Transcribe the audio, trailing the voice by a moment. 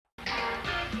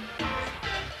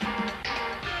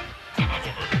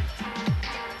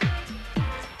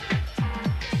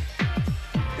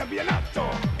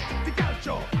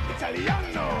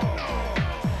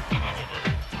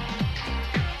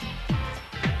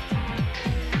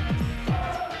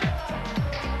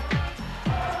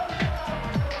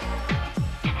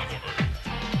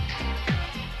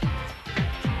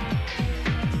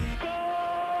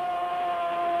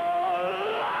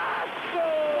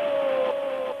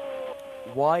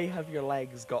Why have your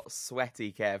legs got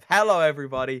sweaty, Kev? Hello,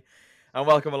 everybody, and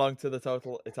welcome along to the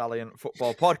Total Italian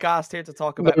Football Podcast. Here to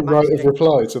talk No about right match of day.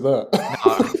 reply to that.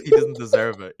 No, he doesn't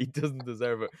deserve it. He doesn't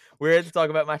deserve it. We're here to talk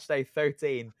about match day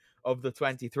 13 of the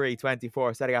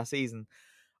 23-24 Serie A season.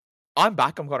 I'm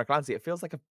back. I'm Connor Clancy. It feels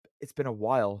like it's been a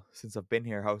while since I've been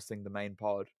here hosting the main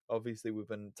pod. Obviously, we've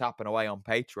been tapping away on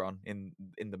Patreon in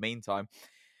the meantime.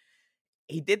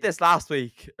 He did this last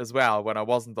week as well when I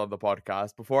wasn't on the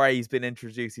podcast. Before he's been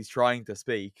introduced, he's trying to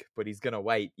speak, but he's going to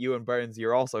wait. Ewan Burns,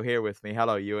 you're also here with me.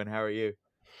 Hello, Ewan. How are you?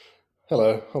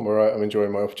 Hello, I'm all right. I'm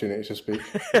enjoying my opportunity to speak.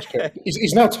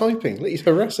 He's now typing. He's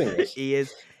harassing us. He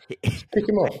is. Pick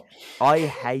him off. I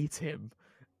hate him.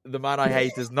 The man I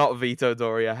hate is not Vito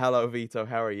Doria. Hello, Vito.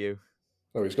 How are you?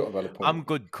 Oh, he's got a valid point. I'm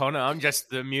good, Connor. I'm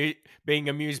just being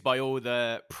amused by all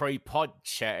the pre-pod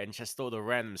chat and just all the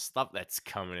random stuff that's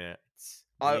coming out.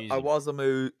 I was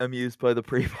amused by the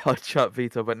pre-pod chat,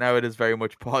 Vito, but now it is very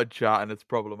much pod chat and it's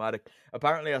problematic.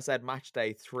 Apparently, I said match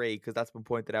day 3 because that's been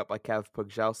pointed out by Kev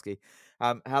Pugzowski.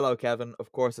 Hello, Kevin.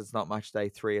 Of course, it's not match day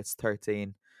 3. It's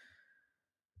 13.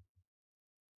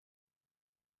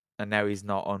 And now he's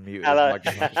not unmuted. Hello.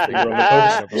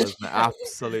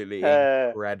 Absolutely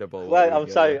incredible. Well,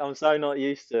 I'm so not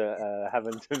used to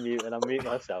having to mute and unmute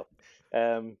myself.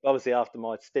 Obviously, after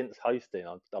my stints hosting,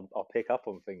 I'll pick up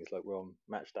on things like we're on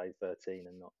match day 13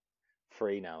 and not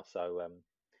 3 now. So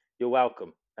you're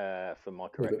welcome for my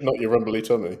correction. Not your rumbly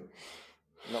tummy.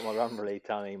 Not my rumbly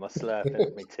tummy, my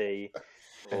slurping, my tea,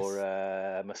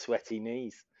 or my sweaty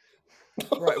knees.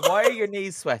 Right, why are your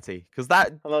knees sweaty? Because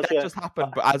that just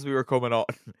happened, but as we were coming on.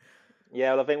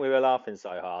 Yeah, well, I think we were laughing so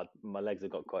hard, my legs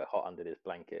have got quite hot under this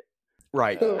blanket.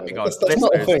 Right, hang on. That's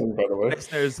not a thing, by the way.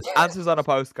 Listeners, answers on a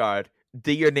postcard.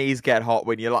 Do your knees get hot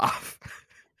when you laugh?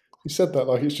 You said that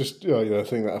like it's just a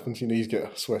thing that happens. Your knees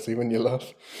get sweaty when you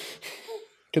laugh.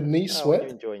 Can knees sweat?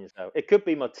 You're enjoying yourself. It could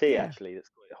be my tea, actually, that's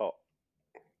quite hot.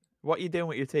 What are you doing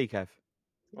with your tea, Kev?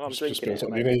 Well, I'm drinking it.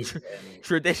 On your knees.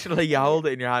 Traditionally, you hold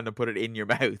it in your hand and put it in your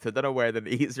mouth. I don't know where the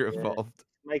knees are involved. It's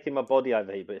making my body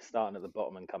overheat, but it's starting at the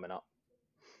bottom and coming up.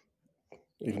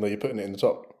 Even though you're putting it in the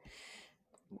top.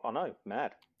 I know,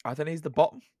 mad. Are the knees the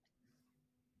bottom?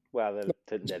 Well,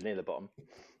 they're near the bottom.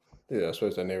 Yeah, I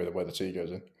suppose they're nearer where the tea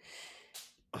goes in.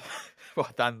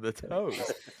 What, than the toes?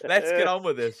 Let's get on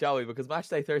with this, shall we? Because match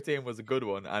day 13 was a good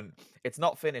one, and it's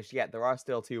not finished yet. There are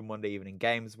still 2 Monday evening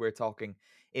games. We're talking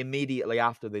immediately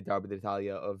after the Derby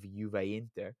d'Italia of Juve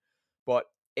Inter. But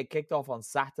it kicked off on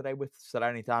Saturday with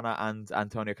Salernitana and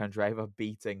Antonio Candreva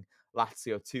beating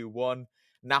Lazio 2-1.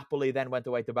 Napoli then went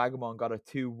away to Bergamo and got a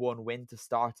 2-1 win to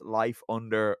start life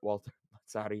under Walter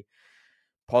Mazzarri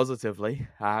positively.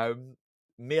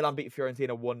 Milan beat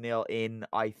Fiorentina 1-0 in,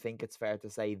 I think it's fair to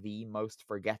say, the most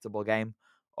forgettable game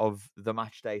of the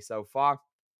match day so far.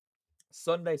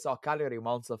 Sunday saw Cagliari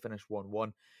Monza finish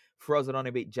 1-1.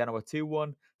 Frosinone beat Genoa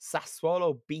 2-1.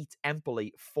 Sassuolo beat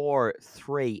Empoli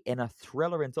 4-3 in a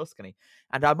thriller in Tuscany.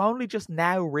 And I'm only just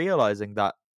now realizing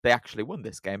that they actually won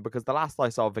this game because the last I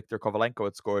saw, Viktor Kovalenko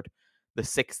had scored the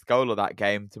 6th goal of that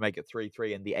game to make it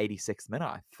 3-3 in the 86th minute,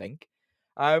 I think.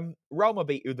 Roma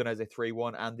beat Udinese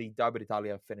 3-1 and the Derby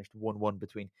d'Italia finished 1-1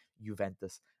 between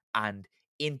Juventus and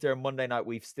Inter. Monday night,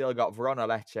 we've still got Verona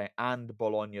Lecce and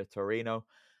Bologna Torino.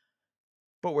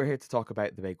 But we're here to talk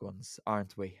about the big ones,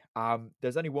 aren't we?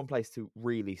 There's only one place to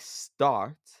really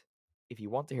start. If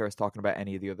you want to hear us talking about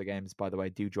any of the other games, by the way,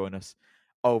 do join us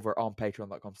over on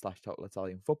patreon.com/Total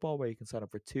Italian Football, where you can sign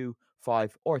up for €2,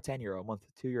 €5, or €10 a month.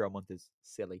 €2 a month is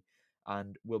silly.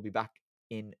 And we'll be back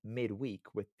in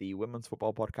midweek with the Women's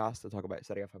Football Podcast to talk about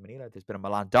Serie A Femminile. There's been a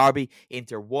Milan derby.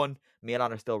 Inter won.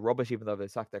 Milan are still rubbish, even though they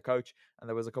sacked their coach. And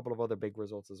there was a couple of other big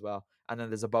results as well. And then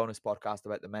there's a bonus podcast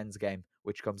about the men's game,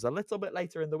 which comes a little bit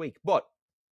later in the week. But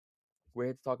we're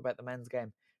here to talk about the men's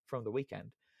game from the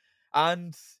weekend.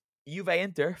 And Juve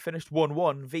Inter finished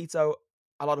 1-1. Vito,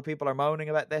 a lot of people are moaning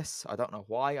about this. I don't know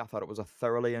why. I thought it was a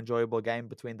thoroughly enjoyable game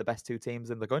between the best 2 teams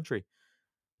in the country.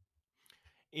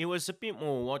 It was a bit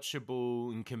more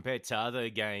watchable compared to other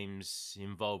games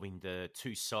involving the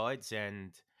 2 sides,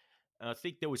 and I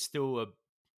think there was still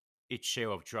its share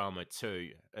of drama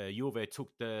too. Juve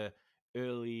took the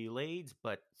early lead,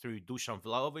 but through Dusan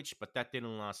Vlahovic, but that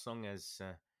didn't last long as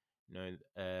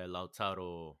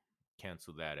Lautaro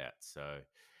cancelled that out. So,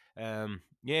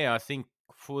 I think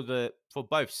for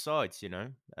both sides,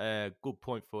 a good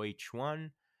point for each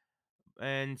one,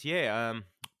 and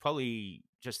probably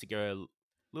just to go a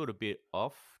little bit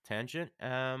off tangent.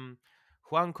 Juan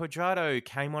Cuadrado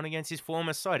came on against his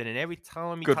former side, and every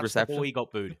time he touched the ball, he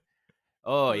got booed.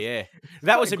 Oh yeah,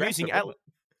 that was amusing.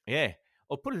 Yeah,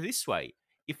 or put it this way: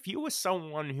 if you were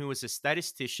someone who was a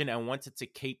statistician and wanted to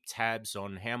keep tabs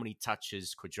on how many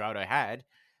touches Cuadrado had,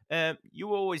 you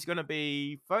were always going to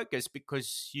be focused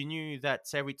because you knew that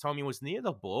every time he was near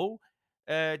the ball,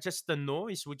 just the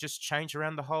noise would just change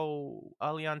around the whole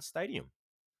Allianz Stadium.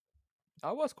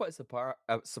 I was quite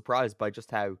surprised by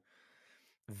just how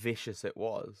vicious it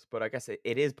was, but I guess it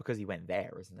is because he went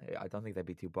there, isn't it? I don't think they'd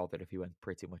be too bothered if he went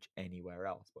pretty much anywhere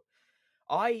else. But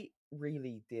I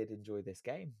really did enjoy this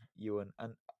game, Ewan,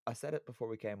 and I said it before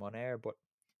we came on air, but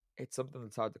it's something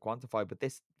that's hard to quantify. But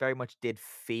this very much did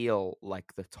feel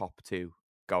like the top two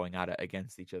going at it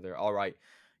against each other. All right,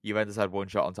 Juventus had one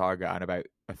shot on target and about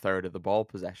a third of the ball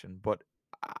possession, but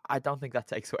I don't think that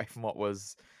takes away from what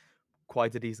was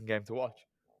quite a decent game to watch.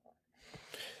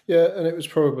 Yeah, and it's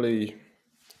probably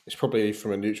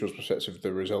from a neutral's perspective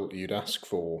the result you'd ask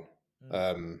for,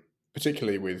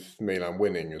 particularly with Milan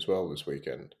winning as well this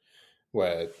weekend,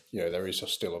 where there is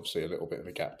still obviously a little bit of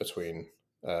a gap between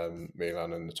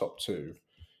Milan and the top two,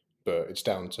 but it's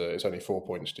only 4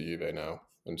 points to Juve now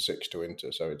and 6 to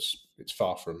Inter, so it's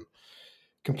far from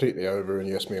completely over. And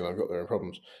yes, Milan got their own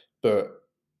problems, but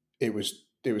it was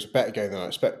a better game than I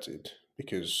expected,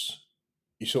 because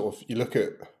you look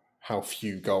at how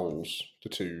few goals the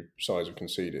two sides have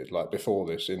conceded. Like before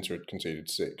this, Inter had conceded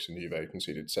 6 and Juve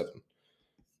conceded 7.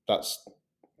 That's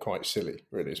quite silly,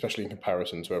 really, especially in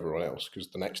comparison to everyone else, because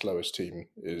the next lowest team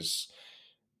is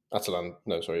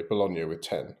Bologna with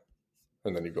 10,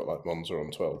 and then you've got like Monza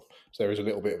on 12. So there is a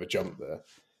little bit of a jump there.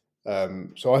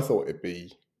 So I thought it'd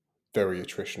be very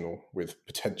attritional with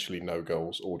potentially no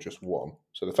goals or just one.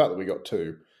 So the fact that we got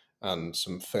 2 and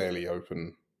some fairly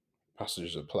open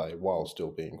passages of play while still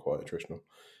being quite attritional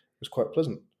was quite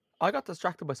pleasant. I got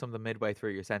distracted by something midway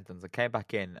through your sentence. I came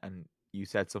back in and you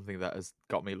said something that has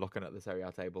got me looking at the Serie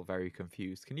A table very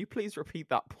confused. Can you please repeat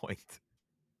that point?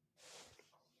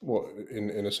 What,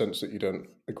 in a sense that you don't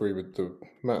agree with the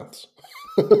maths?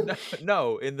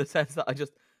 No, in the sense that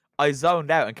I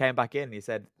zoned out and came back in. You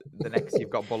said the next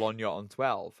you've got Bologna on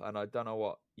 12, and I don't know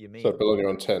what you mean. So Bologna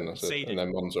on 10, that's it, and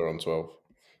then Monza on 12.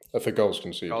 For goals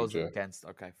conceded, goals against.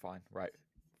 Okay, fine, right,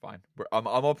 fine. I'm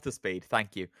up to speed.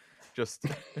 Thank you. Just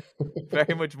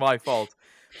very much my fault,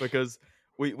 because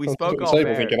we spoke off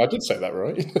air. Thinking I did say that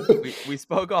right. we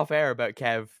spoke off air about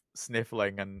Kev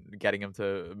sniffling and getting him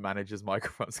to manage his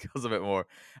microphone skills a bit more.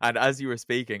 And as you were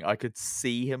speaking, I could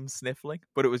see him sniffling,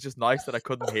 but it was just nice that I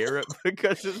couldn't hear it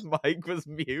because his mic was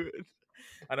muted.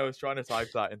 And I was trying to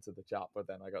type that into the chat, but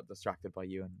then I got distracted by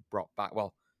you and brought back.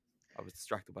 Well, I was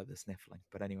distracted by the sniffling.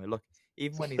 But anyway, look,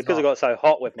 even when he's because I got so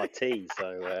hot with my tea,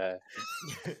 so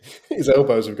his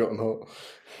elbows have gotten hot.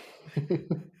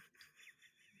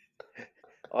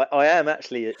 I am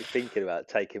actually thinking about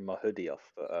taking my hoodie off,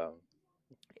 but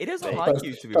it is unlike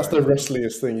you to be. That's the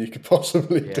wrestliest thing you could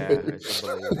possibly do. It's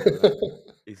unbelievable.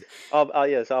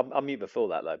 So I'm mute before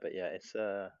that though. But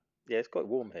it's quite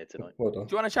warm here tonight. Well done.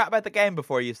 Do you want to chat about the game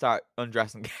before you start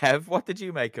undressing, Kev? What did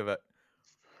you make of it?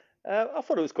 I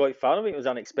thought it was quite fun. I think it was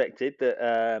unexpected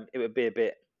that it would be a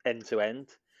bit end to end.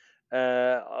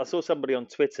 I saw somebody on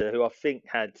Twitter who I think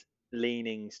had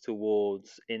leanings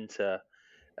towards Inter,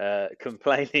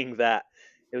 complaining that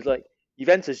it was like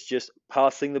Juventus just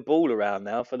passing the ball around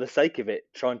now for the sake of it,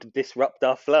 trying to disrupt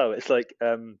our flow. It's like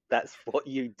that's what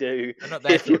you do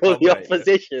if you're the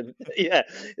opposition. Yeah,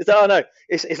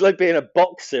 it's like being a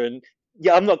boxer and.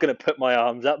 Yeah, I'm not going to put my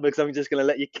arms up because I'm just going to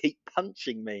let you keep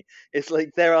punching me. It's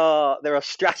like there are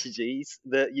strategies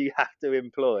that you have to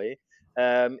employ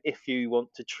if you want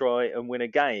to try and win a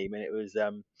game. And it was,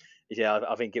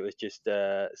 I think it was just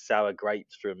sour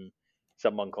grapes from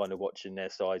someone kind of watching their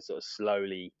side sort of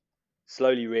slowly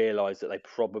realise that they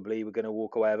probably were going to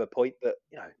walk away with a point. But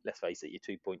let's face it, you're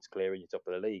 2 points clear and you're top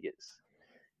of the league.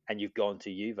 And you've gone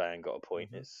to Juve and got a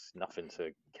point. Mm-hmm. It's nothing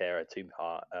to care too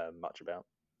much about.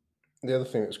 The other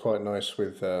thing that's quite nice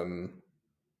with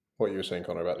what you were saying,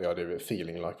 Connor, about the idea of it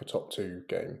feeling like a top 2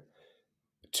 game,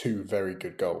 2 very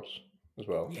good goals as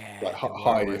well. Yeah, like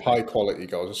high quality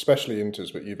goals, especially Inter's,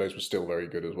 but Juve's was still very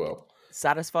good as well.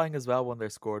 Satisfying as well when they're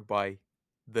scored by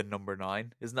the number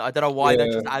 9, isn't it? I don't know why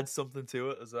that just adds something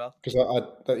to it as well. Because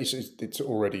it's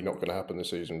already not going to happen this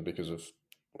season because of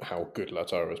how good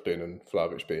Lautaro has been and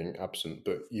Vlahovic being absent.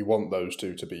 But you want those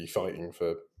 2 to be fighting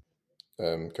for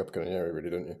Capocannoniere, really,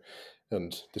 don't you?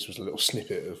 And this was a little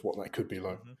snippet of what that could be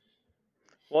like. Mm-hmm.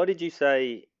 Why did you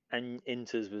say and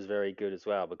Inter's was very good as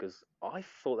well? Because I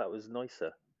thought that was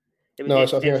nicer. I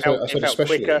said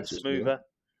especially quicker, Inter's, smoother.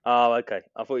 Oh, okay.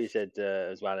 I thought you said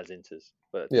as well as Inter's.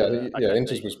 But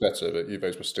Inter's was better, but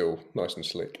Juve's was still nice and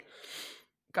slick.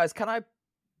 Guys, can I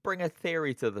bring a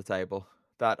theory to the table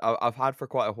that I've had for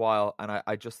quite a while, and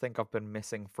I just think I've been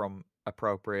missing from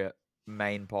appropriate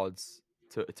main pods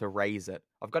to raise it.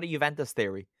 I've got a Juventus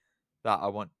theory that I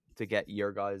want to get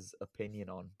your guys' opinion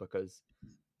on, because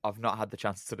I've not had the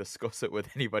chance to discuss it with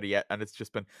anybody yet, and it's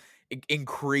just been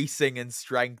increasing in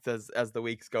strength as the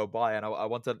weeks go by, and I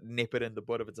want to nip it in the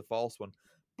bud if it's a false one.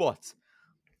 But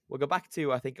we'll go back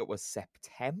to, I think it was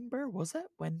September, was it?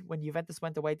 When Juventus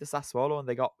went away to Sassuolo and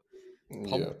they got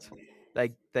pumped.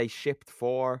 They shipped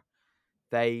 4.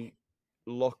 They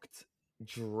looked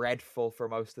dreadful for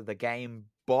most of the game,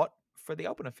 but for the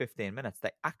opening 15 minutes,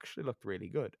 they actually looked really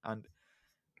good. And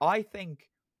I think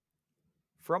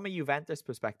from a Juventus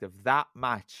perspective, that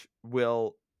match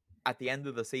will, at the end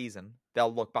of the season,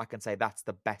 they'll look back and say that's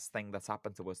the best thing that's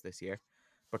happened to us this year,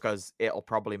 because it'll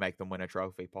probably make them win a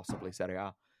trophy, possibly Serie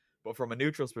A. But from a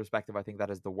neutral's perspective, I think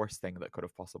that is the worst thing that could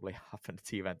have possibly happened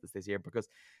to Juventus this year, because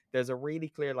there's a really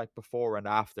clear before and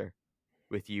after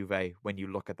with Juve when you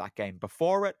look at that game.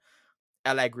 Before it,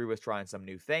 Allegri was trying some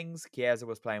new things. Chiesa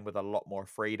was playing with a lot more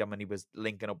freedom, and he was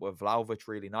linking up with Vlahovic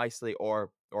really nicely, or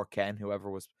Ken,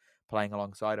 whoever was playing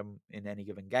alongside him in any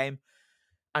given game.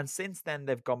 And since then,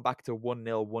 they've gone back to 1-0,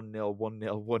 1-0,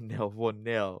 1-0, 1-0,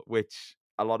 1-0, which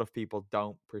a lot of people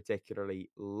don't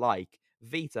particularly like.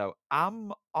 Vito,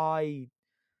 am I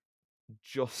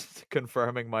just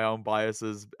confirming my own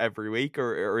biases every week,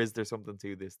 or is there something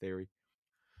to this theory?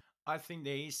 I think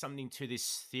there is something to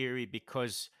this theory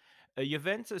because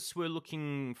Juventus were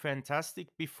looking fantastic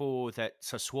before that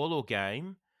Sassuolo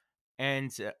game.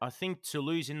 And I think to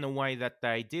lose in the way that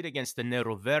they did against the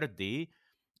Nero Verdi,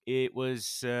 it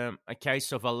was a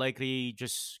case of Allegri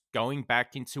just going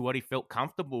back into what he felt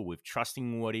comfortable with,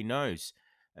 trusting what he knows.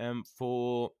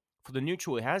 For the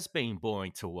neutral, it has been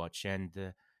boring to watch, and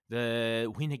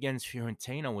the win against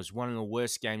Fiorentina was one of the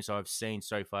worst games I've seen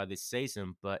so far this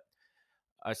season. But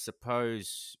I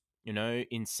suppose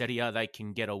in Serie A they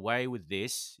can get away with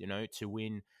this, to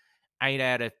win 8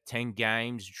 out of 10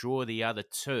 games, draw the other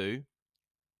 2,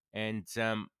 and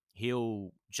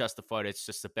he'll justify it. It's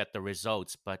just about the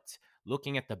results. But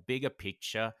looking at the bigger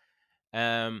picture,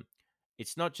 um,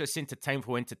 it's not just entertainment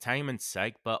for entertainment's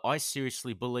sake, but I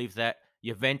seriously believe that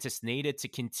Juventus needed to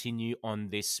continue on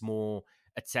this more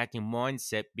attacking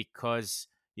mindset, because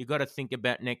you got to think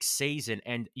about next season.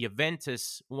 And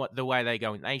Juventus, the way they're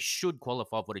going, they should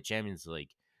qualify for the Champions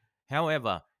League.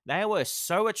 However, they were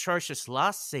so atrocious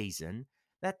last season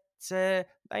that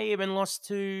they even lost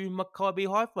to Maccabi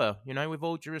Haifa. With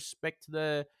all due respect to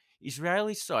the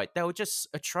Israeli side, they were just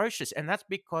atrocious, and that's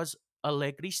because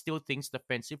Allegri still thinks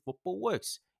defensive football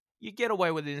works. You get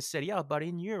away with it in Serie A, but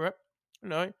in Europe,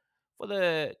 for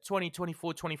the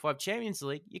 2024-25 Champions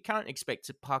League, you can't expect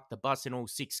to park the bus in all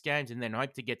 6 games and then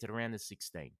hope to get to the round of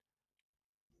 16.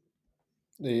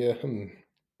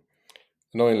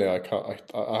 Annoyingly, I can't.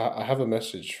 I have a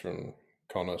message from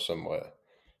Connor somewhere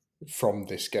from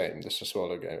this game, the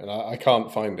Sassuolo game, and I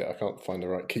can't find it. I can't find the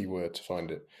right keyword to find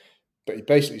it. But he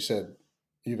basically said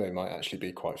Juve might actually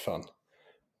be quite fun.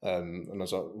 And I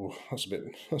was like, well,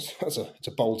 it's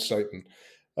a bold statement.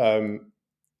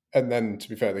 And then, to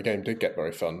be fair, the game did get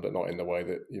very fun, but not in the way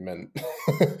that you meant,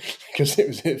 because it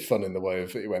was fun in the way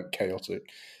of it went chaotic.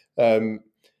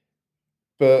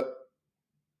 But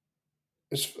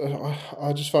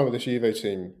I just find with this Juve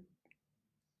team,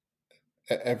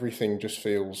 everything just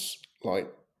feels like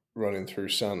running through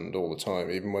sand all the time,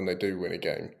 even when they do win a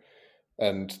game.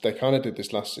 And they kind of did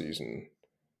this last season,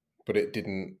 but it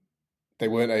didn't. They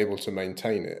weren't able to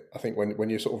maintain it. I think when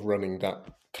you're sort of running that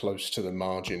close to the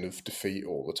margin of defeat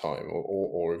all the time,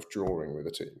 or of drawing with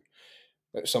a team,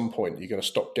 at some point you're going to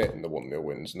stop getting the 1-0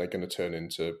 wins, and they're going to turn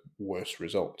into worse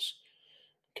results.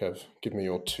 Kev, give me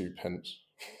your 2 pence.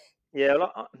 Yeah,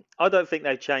 I don't think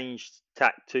they've changed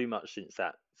tack too much since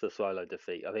that Sassuolo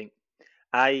defeat. I think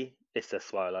it's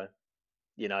Sassuolo.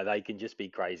 They can just be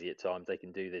crazy at times. They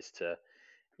can do this to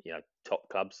top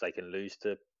clubs. They can lose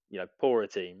to poorer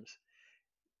teams.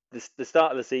 The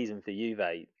start of the season for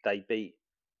Juve, they beat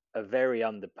a very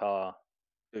under par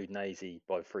Udinese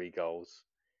by 3 goals,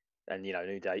 and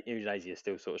Udinese is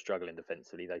still sort of struggling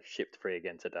defensively. They've shipped 3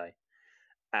 again today,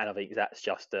 and I think that's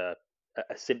just a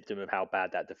symptom of how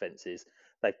bad that defense is.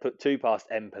 They've put 2 past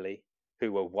Empoli,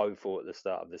 who were woeful at the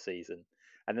start of the season,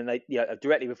 and then they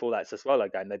directly before that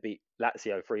Sassuolo game they beat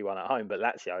Lazio 3-1 at home, but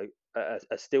Lazio are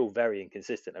still very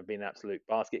inconsistent and been an absolute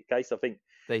basket case. I think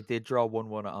they did draw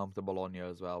 1-1 at home to Bologna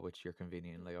as well, which you're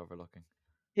conveniently overlooking.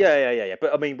 Yeah.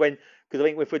 But I mean, because I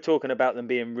think if we're talking about them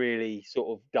being really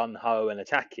sort of gun ho and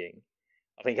attacking,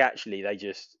 I think actually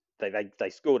they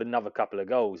scored another couple of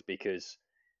goals because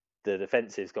the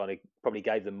defenses kind of probably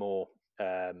gave them more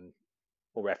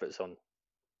efforts on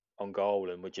on goal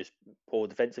and were just poor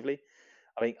defensively.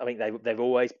 I think they've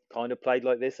always kind of played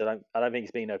like this. I don't think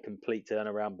it's been a complete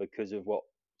turnaround because of what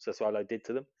Sassuolo did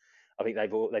to them. I think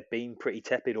they've been pretty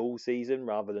tepid all season,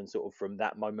 rather than sort of from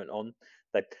that moment on.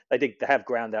 They have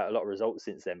ground out a lot of results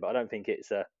since then, but I don't think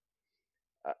it's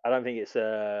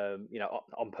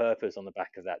on purpose on the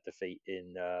back of that defeat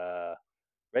in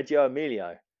Reggio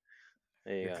Emilio.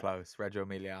 There you You're go. close, Reggio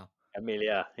Emilia.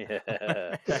 Emilia,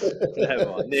 yeah. Never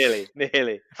mind.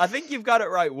 Nearly. I think you've got it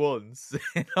right once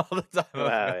in all the time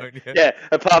I've known you. Yeah,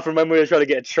 apart from when we were trying to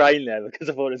get a train there, because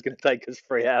I thought it was going to take us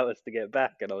 3 hours to get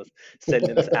back, and I was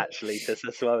sending us actually to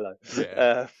Sassuolo.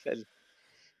 Yeah.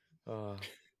 Oh,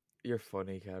 you're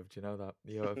funny, Kev. Do you know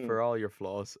that? For all your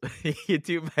flaws, you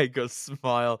do make us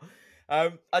smile.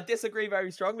 I disagree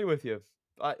very strongly with you.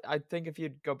 I think if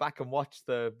you'd go back and watch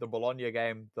the Bologna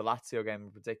game, the Lazio game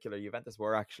in particular, Juventus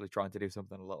were actually trying to do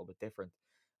something a little bit different.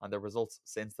 And the results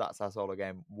since that Sassuolo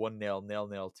game, 1-0,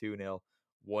 0-0, 2-0,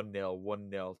 1-0,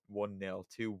 1-0, 1-0,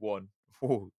 2-1.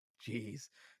 Oh, jeez.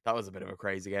 That was a bit of a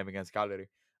crazy game against Cagliari.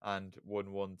 And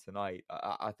 1-1 tonight.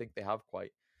 I think they have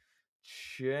quite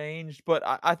changed. But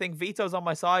I think Vito's on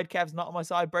my side. Kev's not on my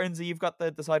side. Burnsy, you've got the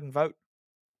deciding vote.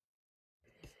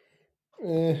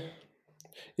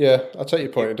 Yeah, I take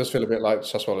your point. It does feel a bit like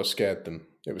Sassuolo scared them.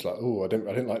 It was like, oh, I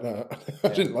didn't like that. I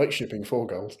didn't like shipping 4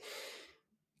 goals.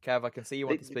 Kev, I can see you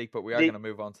want to speak, but we are going to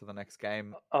move on to the next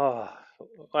game. Oh,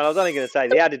 well, I was only going to say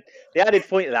the added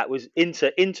point of that was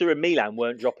Inter and Milan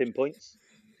weren't dropping points.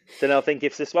 So now I think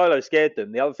if Sassuolo scared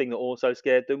them, the other thing that also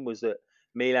scared them was that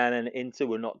Milan and Inter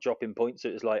were not dropping points. So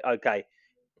it was like, okay,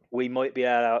 we might be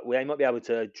able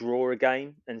to draw a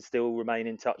game and still remain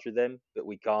in touch with them, but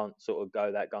we can't sort of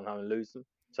go that gun home and lose them.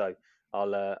 So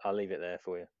I'll leave it there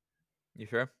for you. You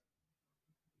sure?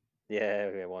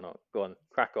 Yeah, why not? Go on,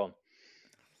 crack on.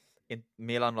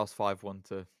 Milan lost 5-1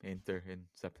 to Inter in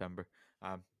September.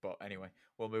 But anyway,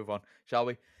 we'll move on, shall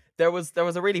we? There was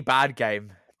a really bad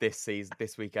game this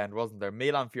weekend, wasn't there?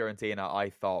 Milan Fiorentina, I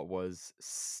thought, was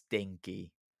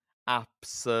stinky.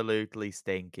 Absolutely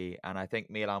stinky. And I think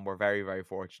Milan were very, very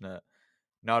fortunate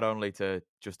not only to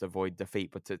just avoid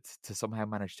defeat, but to somehow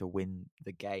manage to win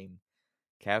the game.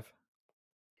 Kev?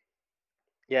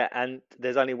 Yeah, and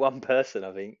there's only one person,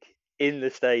 I think, in the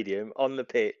stadium, on the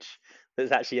pitch,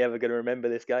 that's actually ever going to remember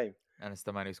this game. And it's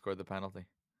the man who scored the penalty.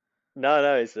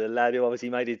 No, it's the lad who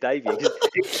obviously made his debut.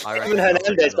 Even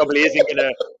Hernandez probably isn't going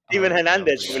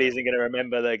to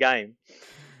remember the game.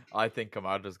 I think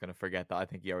Camado's going to forget that. I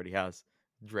think he already has.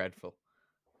 Dreadful.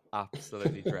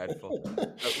 Absolutely dreadful.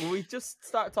 Will we just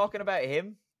start talking about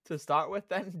him to start with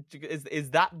then? Is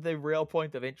that the real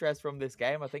point of interest from this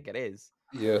game? I think it is.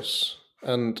 Yes.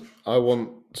 And I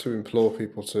want to implore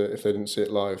people to, if they didn't see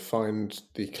it live, find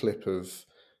the clip of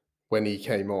when he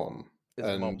came on.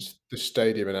 And the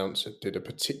stadium announcer did a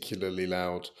particularly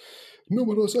loud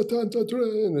 "Numero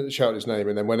 73" and shouted his name.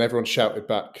 And then when everyone shouted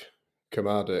back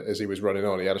Kamada as he was running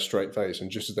on, he had a straight face. And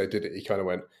just as they did it, he kind of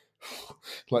went,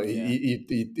 like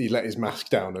he let his mask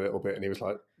down a little bit, and he was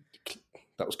like,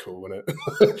 that was cool, wasn't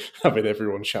it? Having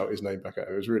everyone shout his name back at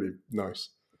him. It was really nice.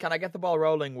 Can I get the ball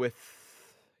rolling with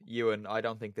you? And I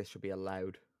don't think this should be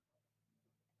allowed.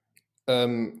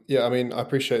 Yeah, I mean, I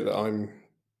appreciate that I'm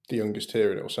the youngest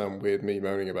here, and it'll sound weird me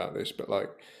moaning about this, but like,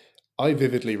 I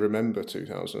vividly remember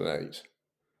 2008,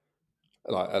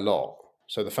 like a lot.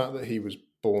 So the fact that he was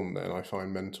born then, I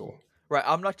find mental. Right,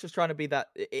 I'm not just trying to be that.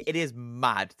 It is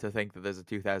mad to think that there's a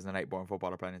 2008 born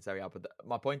footballer playing in Serie A, but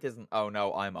my point isn't, oh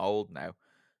no, I'm old now.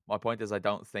 My point is I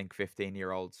don't think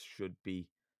 15-year-olds should be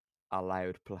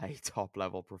allowed play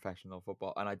top-level professional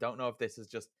football. And I don't know if this is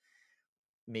just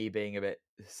me being a bit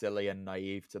silly and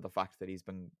naive to the fact that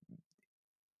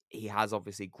he has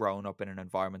obviously grown up in an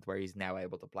environment where he's now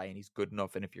able to play and he's good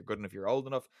enough. And if you're good enough, you're old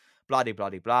enough, blah, blah,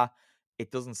 blah, blah. It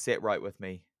doesn't sit right with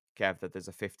me, Kev, that there's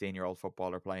a 15-year-old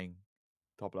footballer playing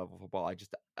top-level football. I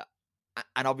just,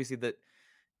 and obviously that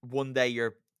one day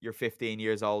you're 15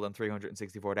 years old and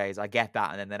 364 days. I get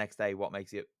that. And then the next day, what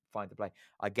makes you fine to play?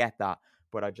 I get that.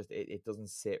 But it doesn't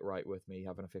sit right with me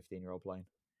having a 15-year-old playing.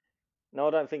 No,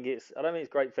 I don't think it's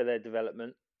great for their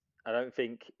development. I don't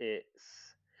think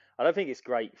it's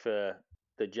great for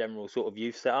the general sort of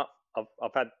youth setup.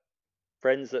 I've had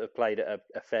friends that have played at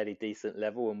a fairly decent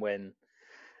level, and when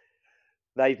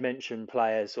they've mentioned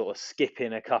players sort of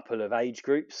skipping a couple of age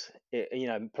groups,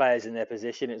 players in their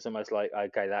position, it's almost like,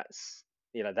 okay, that's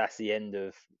the end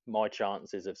of my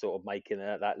chances of sort of making it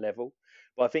at that level.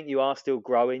 But I think you are still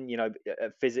growing,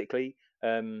 physically.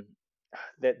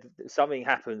 Something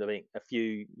happened, I think, a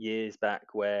few years back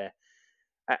where,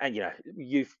 and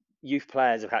youth youth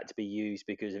players have had to be used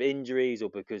because of injuries or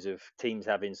because of teams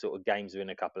having sort of games within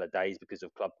a couple of days because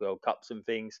of Club World Cups and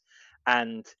things.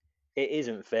 And it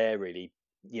isn't fair, really,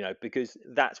 because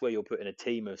that's where you're putting a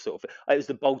team of sort of. It was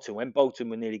the Bolton when Bolton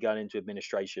were nearly going into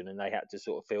administration and they had to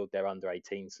sort of field their under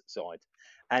 18s side,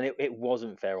 and it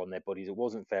wasn't fair on their bodies. It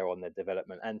wasn't fair on their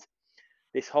development. And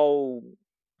this whole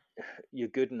you're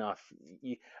good enough.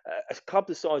 A club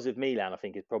the size of Milan, I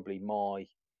think, is probably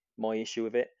my issue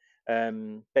with it.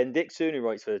 Ben Dixon, who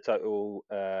writes for the Total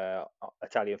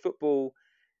Italian Football,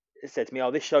 said to me,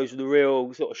 "Oh, this shows the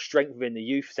real sort of strength within the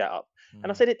youth setup." And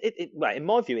I said, well, in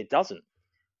my view, it doesn't,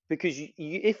 because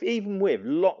if even with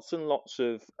lots and lots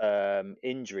of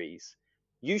injuries,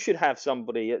 you should have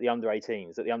somebody at the under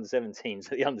 18s, at the under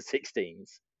 17s, at the under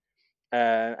 16s.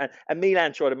 And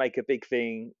Milan tried to make a big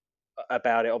thing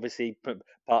about it, obviously,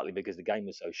 partly because the game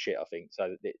was so shit, I think.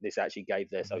 So this actually gave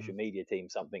their social media team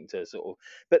something to sort of.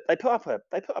 But they put up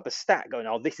a stat going,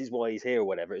 "Oh, this is why he's here," or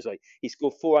whatever. It's like he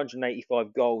scored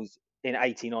 485 goals in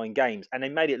 89 games, and they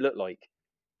made it look like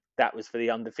that was for the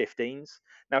under 15s.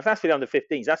 Now, if that's for the under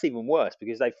 15s, that's even worse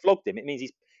because they flogged him. It means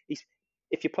he's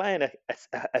if you're playing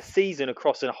a season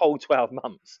across a whole 12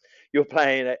 months, you're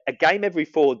playing a game every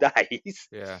 4 days.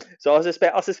 Yeah. So I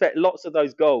suspect lots of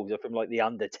those goals are from like the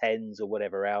under 10s or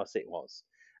whatever else it was.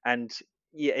 And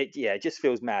it just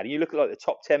feels mad. And you look at like the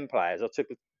top 10 players. I took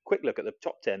a quick look at the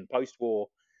top 10 post-war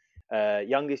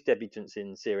youngest debutants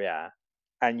in Serie A,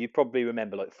 and you probably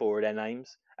remember like 4 of their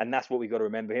names. And that's what we've got to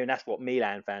remember here. And that's what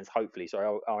Milan fans, hopefully,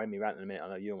 sorry, I'll end me rant in a minute. I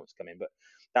know you want to come in, but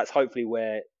that's hopefully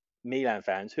where Milan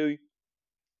fans, who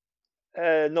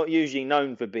not usually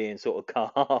known for being sort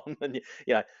of calm, and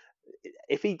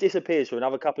if he disappears for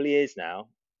another couple of years now,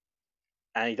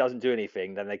 and he doesn't do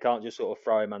anything, then they can't just sort of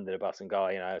throw him under the bus and go,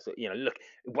 look,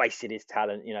 wasted his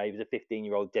talent. He was a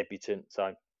 15-year-old debutant.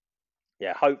 So,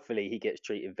 yeah, hopefully he gets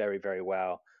treated very, very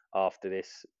well after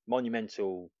this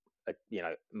monumental,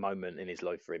 moment in his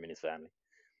life for him and his family.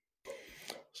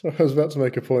 So I was about to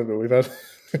make a point, but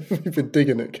we've been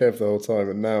digging at Kev the whole time,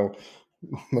 and now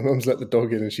my mum's let the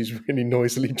dog in and she's really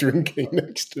noisily drinking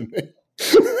next to me.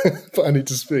 But I need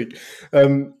to speak.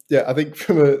 I think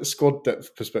from a squad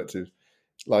depth perspective,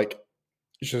 like,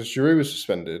 Giroud was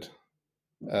suspended.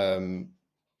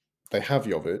 They have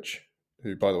Jovic,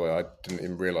 who, by the way, I didn't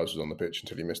even realise was on the pitch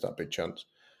until he missed that big chance.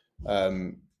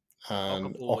 And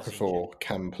Okafor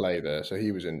can play there, so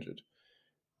he was injured.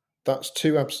 That's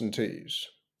 2 absentees,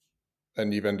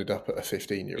 and you've ended up at a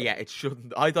 15-year-old. Yeah, it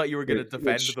shouldn't. I thought you were going to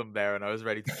defend them there, and I was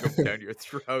ready to jump down your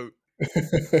throat.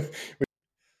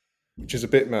 Which is a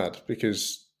bit mad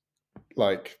because,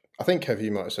 like, I think, Kev,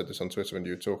 you might have said this on Twitter when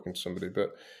you were talking to somebody,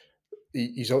 but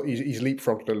he's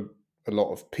leapfrogged a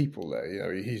lot of people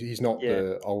there. He's not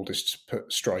the oldest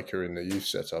striker in the youth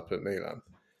setup at Milan.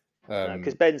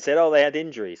 Because Ben said, "Oh, they had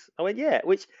injuries." I went, "Yeah,"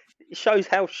 which shows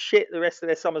how shit the rest of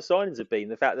their summer signings have been.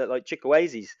 The fact that like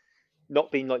Chikwese's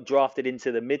not been like drafted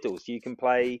into the middle, so you can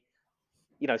play,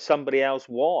 somebody else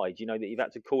wide. That you've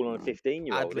had to call on a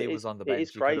 15-year-old. Adley was on the It bench.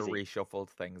 is crazy. You could have reshuffled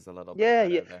things a little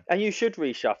bit. Yeah, and you should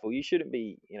reshuffle. You shouldn't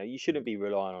be,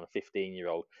 relying on a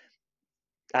 15-year-old.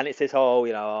 And it says,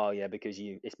 because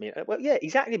it's Milan. Well, yeah,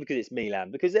 exactly, because it's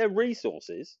Milan, because their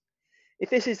resources. If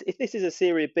this is a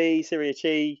Serie B, Serie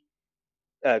C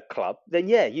club, then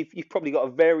yeah, you've probably got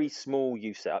a very small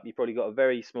youth setup. You've probably got a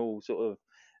very small sort of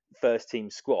first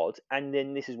team squad, and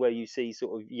then this is where you see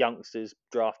sort of youngsters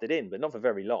drafted in, but not for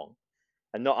very long,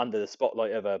 and not under the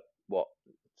spotlight of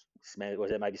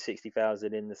was it maybe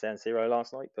 60,000 in the San Siro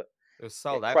last night? But it was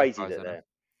sold out. Crazy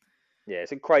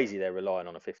it's crazy they're relying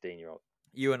on a 15-year-old.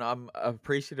 I'm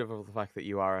appreciative of the fact that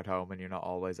you are at home and you're not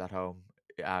always at home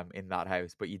in that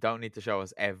house, but you don't need to show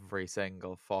us every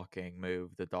single fucking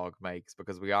move the dog makes,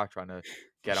 because we are trying to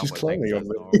get on with things as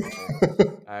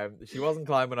normal. She wasn't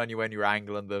climbing on you when you were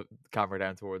angling the camera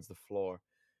down towards the floor,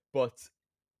 but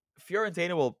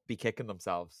Fiorentina will be kicking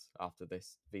themselves after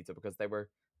this, Vita, because they were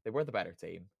the better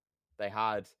team. They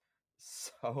had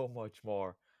so much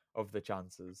more of the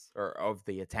chances, or of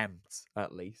the attempts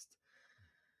at least.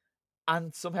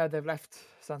 And somehow they've left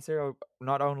San Siro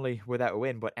not only without a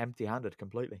win, but empty-handed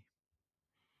completely.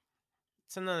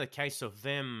 It's another case of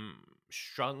them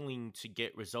struggling to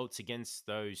get results against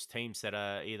those teams that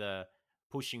are either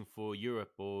pushing for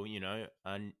Europe or,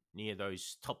 are near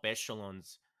those top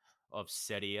echelons of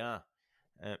Serie A.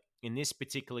 In this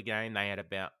particular game, they had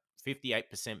about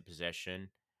 58% possession,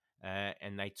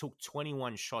 and they took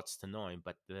 21 shots to 9.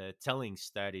 But the telling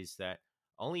stat is that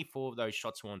only 4 of those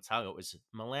shots were on target.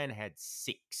 Milan had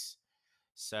 6.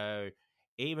 So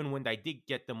even when they did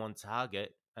get them on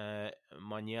target,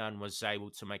 Magnan was able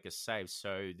to make a save.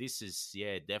 So this is,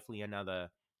 definitely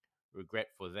another regret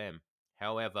for them.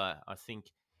 However, I think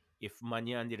if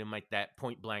Manyan didn't make that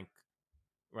point blank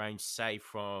range save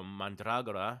from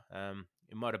Mandragora,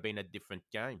 it might have been a different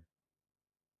game.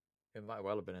 It might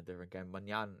well have been a different game.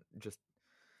 Manyan just,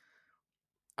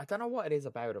 I don't know what it is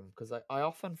about him, because I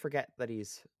often forget that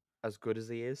he's as good as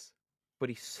he is, but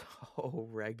he so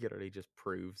regularly just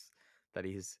proves that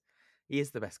he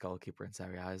is the best goalkeeper in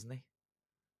Serie A, isn't he?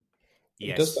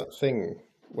 He does Yes. that thing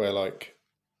where, like,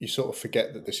 you sort of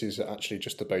forget that this is actually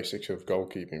just the basics of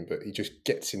goalkeeping, but he just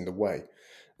gets in the way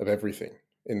of everything.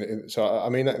 So I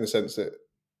mean that in the sense that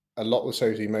a lot of the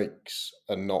saves he makes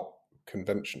are not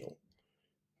conventional,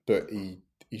 but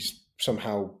he's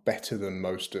somehow better than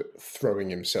most at throwing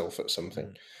himself at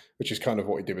something, which is kind of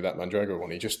what he did with that Mandragora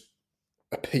one. He just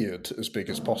appeared as big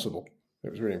as possible. It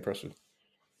was really impressive.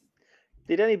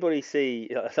 Did anybody see?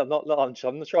 I'm not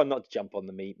trying not to jump on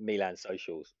the Milan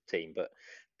socials team, but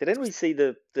did anybody see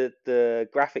the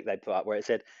graphic they put up where it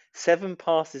said 7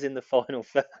 passes in the final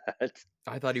third?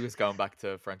 I thought he was going back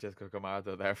to Francesco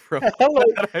Camardo there from.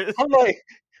 I'm like,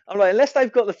 unless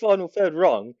they've got the final third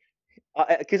wrong,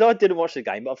 because I didn't watch the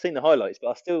game, but I've seen the highlights.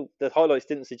 But the highlights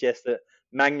didn't suggest that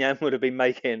Magnan would have been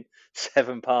making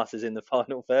 7 passes in the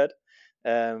final third.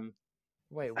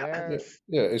 Wait, where?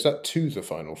 Yeah, is that to the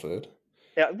final third?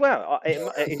 Yeah, well,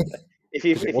 if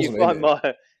you find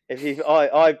my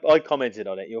I commented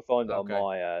on it, you'll find it on Okay.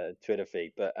 my Twitter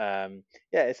feed. But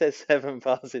yeah, it says 7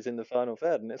 passes in the final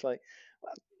third, and it's like,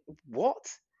 what?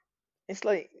 It's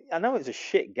like, I know it's a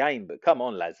shit game, but come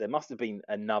on, lads, there must have been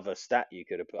another stat you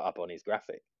could have put up on his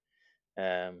graphic.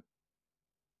 Yeah,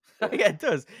 it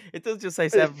does. It does just say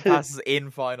 7 passes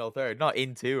in final third, not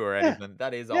in 2 or anything.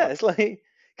 That is Yeah, odd. it's like,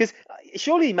 because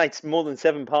surely he makes more than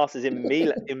 7 passes in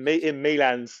Milan in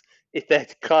Milan's, if they're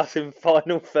classing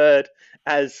final third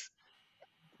as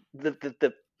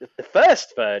the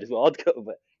first third is what I'd call,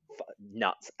 but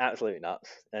nuts, absolute nuts,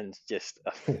 and just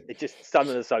it just some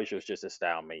of the socials just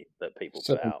astound me that people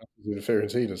put out. In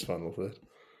Fiorentina's final third.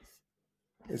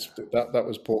 That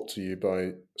was brought to you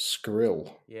by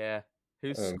Skrill. Yeah.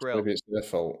 Who's So Skrill? maybe it's their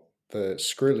fault. The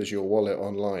Skrill is your wallet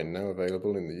online, now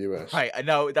available in the US. Right,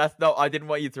 no, that's no. I didn't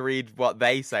want you to read what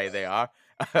they say they are.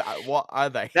 What are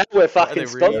they? Now we're fucking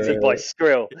sponsored by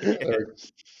Skrill.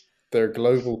 They're a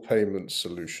global payment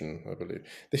solution, I believe.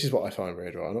 This is what I find very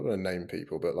dry. I'm not going to name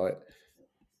people, but like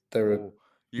there are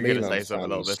You're going to Milan say something a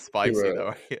little bit fans spicy,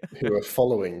 though. who are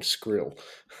following Skrill.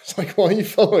 It's like, why are you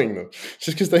following them?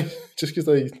 Just because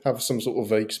they have some sort of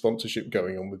vague sponsorship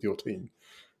going on with your team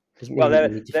doesn't mean that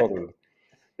you need to follow them.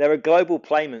 They're a global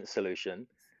payment solution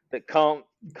that can't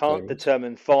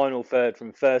determine final third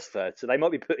from first third. So they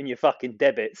might be putting your fucking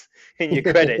debits in your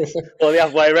credits or the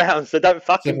other way around. So don't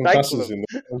fucking bank on them. In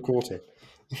the whole quarter.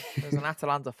 There's an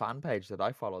Atalanta fan page that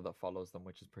I follow that follows them,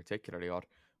 which is particularly odd.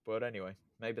 But anyway,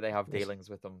 maybe they have dealings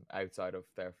with them outside of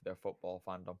their football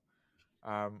fandom.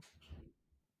 I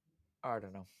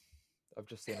don't know. I've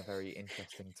just seen a very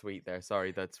interesting tweet there.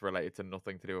 Sorry, that's related to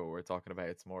nothing to do with what we're talking about.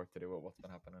 It's more to do with what's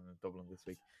been happening in Dublin this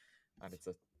week, and it's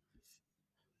a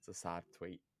sad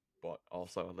tweet, but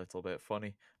also a little bit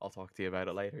funny. I'll talk to you about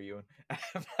it later, Ewan.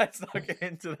 Let's not get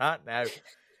into that now.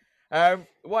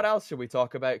 What else should we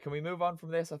talk about? Can we move on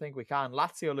from this? I think we can.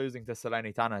 Lazio losing to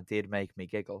Salernitana did make me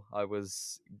giggle. I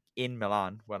was in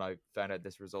Milan when I found out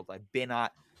this result. I'd been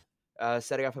at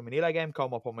Serie A Femminile game,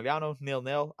 Como Pomigliano,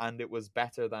 0-0, and it was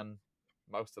better than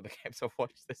most of the games I've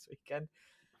watched this weekend.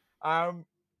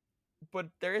 But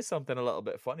there is something a little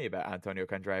bit funny about Antonio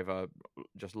Candreva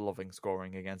just loving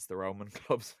scoring against the Roman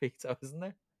clubs, Vito, isn't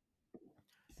there?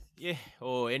 Yeah,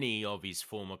 or any of his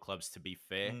former clubs, to be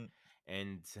fair.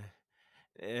 And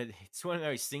it's one of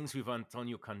those things with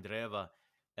Antonio Candreva.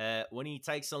 When he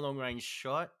takes a long-range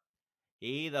shot,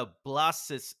 he either blasts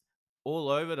it all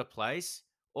over the place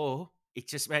or it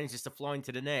just manages to fly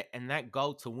into the net. And that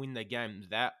goal to win the game,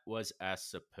 that was a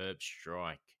superb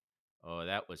strike. Oh,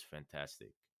 that was fantastic.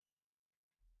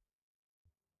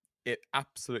 It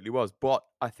absolutely was. But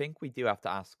I think we do have to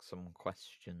ask some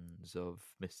questions of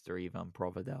Mr. Ivan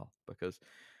Provedel, because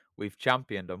we've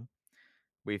championed him.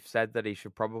 We've said that he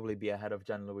should probably be ahead of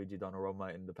Gianluigi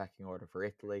Donnarumma in the pecking order for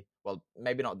Italy. Well,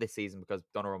 maybe not this season because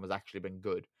Donnarumma's actually been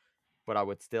good, but I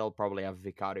would still probably have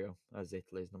Vicario as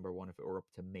Italy's number 1 if it were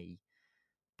up to me.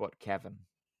 But Kevin,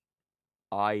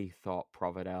 I thought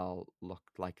Provedel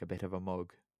looked like a bit of a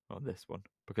mug on this one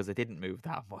because it didn't move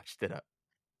that much, did it?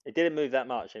 It didn't move that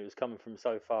much. It was coming from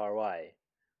so far away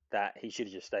that he should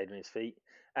have just stayed on his feet.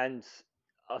 And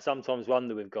I sometimes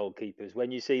wonder with goalkeepers,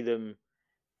 when you see them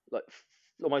like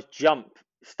almost jump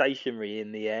stationary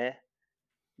in the air,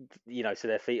 so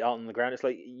their feet aren't on the ground, it's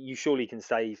like you surely can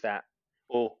save that,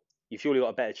 or you've surely got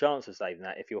a better chance of saving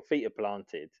that if your feet are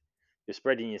planted. You're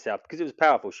spreading yourself because it was a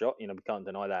powerful shot. We can't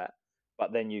deny that.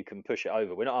 But then you can push it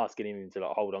over. We're not asking him to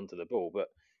like hold on to the ball, but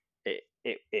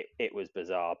it was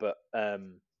bizarre. But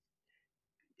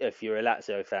if you're a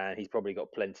Lazio fan, he's probably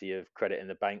got plenty of credit in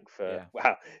the bank for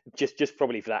just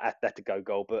probably for that Atletico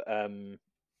goal. But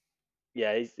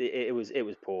yeah, it was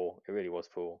poor. It really was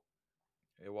poor.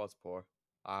 It was poor.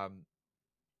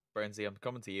 Bernsey, I'm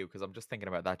coming to you because I'm just thinking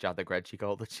about that Jada Gregci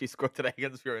goal that she scored today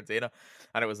against Fiorentina,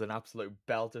 and it was an absolute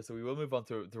belter. So we will move on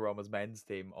to Roma's men's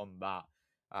team on that.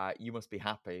 You must be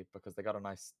happy because they got a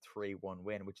nice 3-1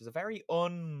 win, which is a very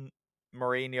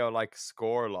Mourinho-like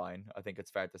score line, I think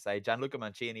it's fair to say. Gianluca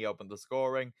Mancini opened the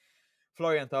scoring.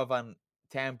 Florian Thauvin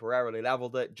temporarily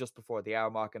leveled it just before the hour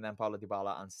mark, and then Paulo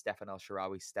Dybala and Stefan El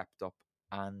Shaarawy stepped up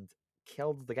and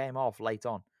killed the game off late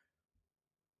on.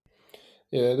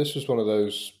 Yeah, this was one of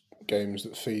those games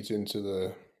that feeds into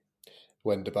the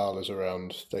when Dybala's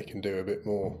around, they can do a bit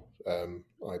more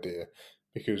idea.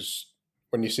 Because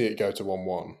when you see it go to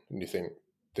 1-1 and you think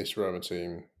this Roma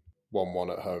team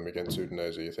 1-1 at home against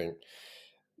Udinese, you think,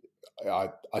 I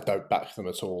don't back them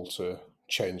at all to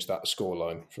change that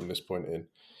scoreline from this point in.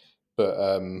 But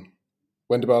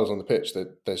when Dybala's on the pitch,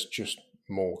 there's just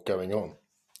more going on.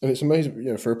 And it's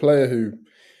amazing, for a player who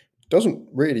doesn't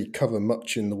really cover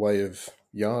much in the way of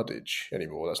yardage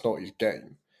anymore. That's not his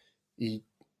game. He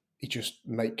just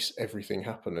makes everything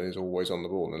happen and is always on the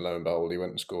ball. And lo and behold, he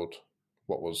went and scored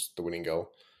what was the winning goal.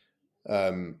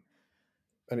 And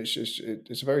it's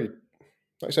a very,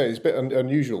 like I say, it's a bit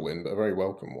unusual win, but a very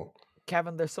welcome one.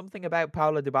 Kevin, there's something about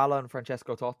Paulo Dybala and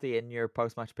Francesco Totti in your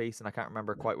post-match piece, and I can't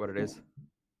remember quite what it is.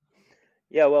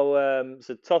 Yeah, well,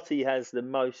 so Totti has the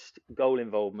most goal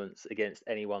involvements against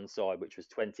any one side, which was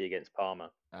 20 against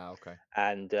Parma. Okay.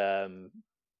 And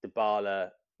Dybala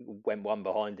went one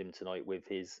behind him tonight with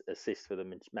his assist for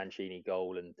the Mancini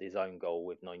goal and his own goal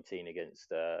with 19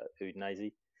 against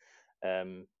Udinese.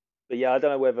 But yeah, I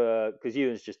don't know whether, because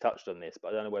Ewan's just touched on this, but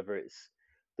I don't know whether it's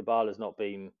Dybala's not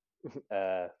been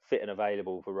fit and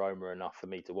available for Roma enough for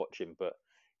me to watch him, but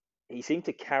he seemed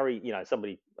to carry,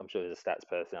 somebody, I'm sure there's a stats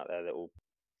person out there that will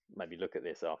maybe look at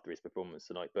this after his performance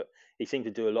tonight, but he seemed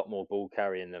to do a lot more ball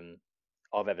carrying than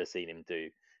I've ever seen him do.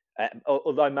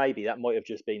 Although maybe that might have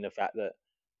just been the fact that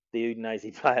the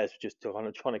Udinese players were just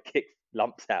trying to kick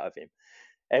lumps out of him.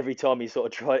 Every time he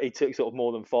took sort of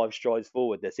more than 5 strides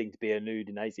forward, there seemed to be a new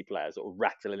Udinese player sort of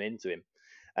rattling into him.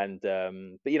 And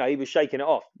but he was shaking it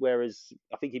off. Whereas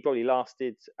I think he probably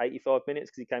lasted 85 minutes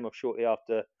because he came off shortly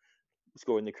after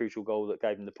scoring the crucial goal that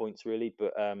gave him the points, really.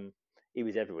 But he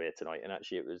was everywhere tonight, and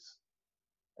actually, it was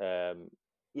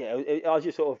I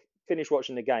just sort of finished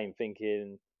watching the game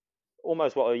thinking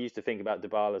almost what I used to think about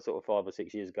Dybala sort of 5 or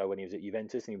 6 years ago when he was at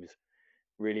Juventus, and he was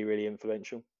really, really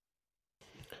influential.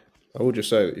 I will just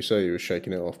say that you say he was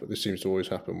shaking it off, but this seems to always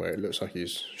happen where it looks like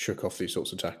he's shook off these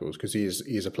sorts of tackles because he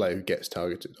is a player who gets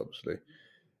targeted, obviously.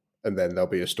 And then there'll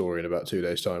be a story in about 2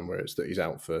 days' time where it's that he's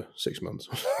out for 6 months.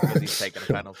 Because he's taken a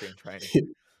penalty in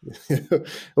training.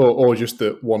 or just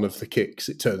that one of the kicks,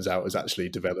 it turns out, has actually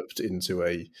developed into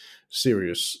a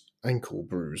serious ankle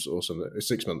bruise or something.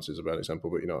 6 months is a bad example,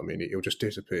 but you know what I mean? It'll just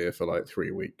disappear for like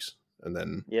 3 weeks and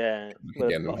then... Yeah,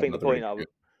 I think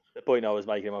the point I was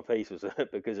making in my piece was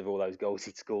that because of all those goals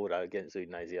he'd scored against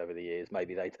Udinese over the years,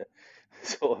 maybe those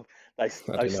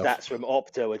stats from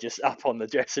Opta were just up on the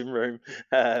dressing room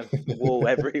wall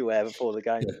everywhere before the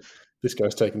game. Yeah. This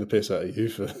guy's taking the piss out of you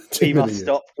for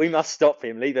We must stop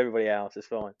him. Leave everybody else. It's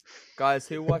fine. Guys,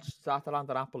 who watched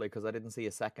Atalanta Napoli? Because I didn't see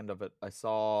a second of it. I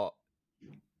saw...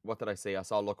 What did I see? I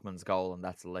saw Lookman's goal, and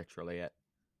that's literally it.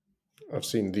 I've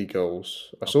seen the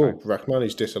goals. I saw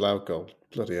Rachmani's disallowed goal.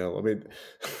 Bloody hell. I mean,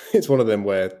 it's one of them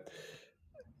where,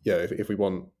 if we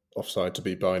want offside to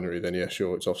be binary, then yeah,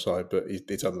 sure, it's offside, but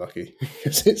it's unlucky.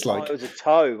 It's like... it was a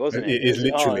toe, wasn't it? It is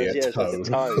literally a toe. It was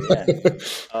a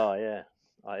toe, yeah.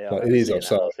 Oh, yeah. It is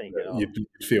offside. You'd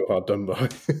feel hard done by.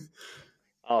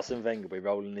 Arsene Wenger will be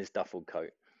rolling his duffel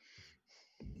coat.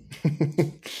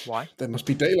 Why? There must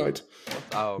be daylight.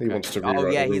 Oh, okay. He wants to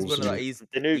rewrite the he's rules. one of he's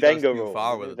the new Wenger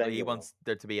rule. He wants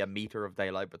there to be a meter of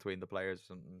daylight between the players.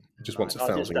 He just wants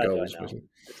 1,000 goals.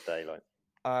 It's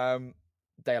daylight.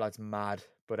 Daylight's mad,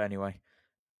 but anyway.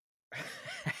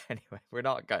 We're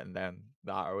not getting down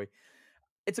that, are we?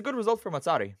 It's a good result for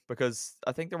Mazzarri because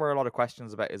I think there were a lot of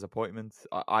questions about his appointment.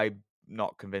 I'm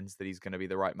not convinced that he's going to be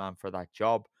the right man for that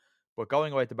job, but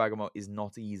going away to Bergamo is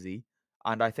not easy.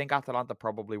 And I think Atalanta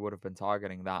probably would have been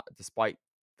targeting that, despite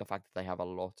the fact that they have a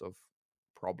lot of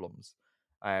problems.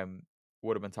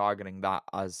 Would have been targeting that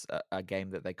as a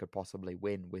game that they could possibly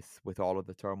win with all of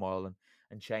the turmoil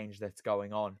and change that's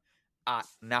going on. at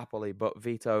Napoli, but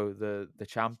Vito, the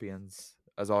champions,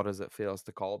 as odd as it feels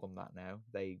to call them that now,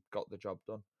 they got the job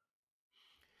done.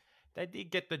 They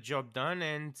did get the job done,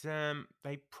 and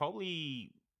they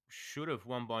probably should have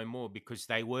won by more because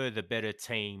they were the better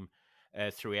team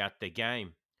throughout the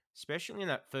game, especially in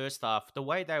that first half. The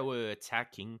way they were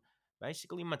attacking,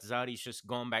 basically, Mazzarri's just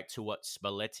gone back to what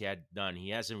Spalletti had done. He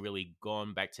hasn't really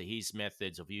gone back to his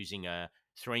methods of using a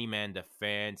three-man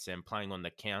defense and playing on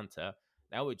the counter.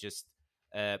 They were just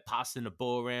passing the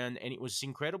ball around, and it was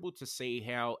incredible to see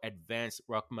how advanced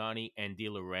Rachmani and Di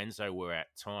Lorenzo were at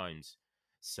times.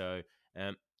 So,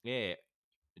 yeah,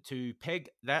 to peg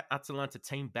that Atalanta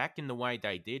team back in the way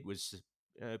they did was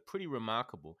pretty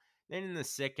remarkable. Then in the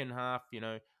second half,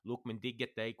 Lookman did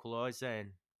get the equaliser,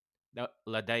 and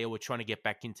Ladea were trying to get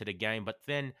back into the game, but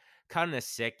then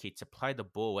Carnesecchi to play the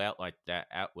ball out like that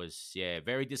was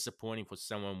very disappointing for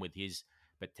someone with his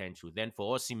potential. Then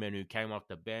for Osimhen, who came off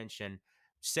the bench and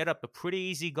set up a pretty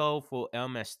easy goal for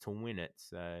Elmas to win it.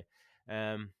 So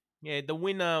the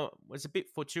winner was a bit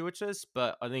fortuitous,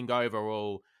 but I think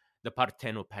overall the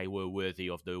Partenope were worthy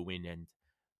of the win. And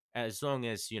as long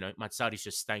as Mazzari's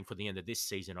just staying for the end of this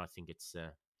season, I think it's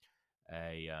a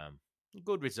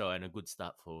good result and a good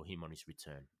start for him on his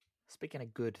return. Speaking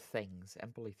of good things,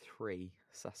 Empoli 3,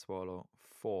 Sassuolo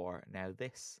 4. Now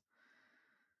this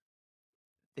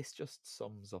just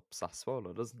sums up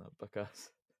Sassuolo, doesn't it?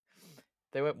 Because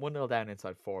they went 1-0 down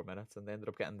inside 4 minutes and they ended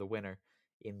up getting the winner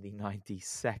in the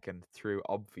 92nd through,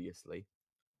 obviously,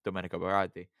 Domenico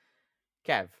Berardi.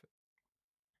 Kev,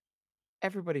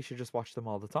 everybody should just watch them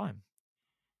all the time.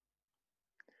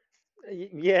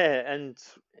 Yeah, and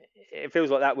it feels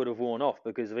like that would have worn off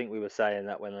because I think we were saying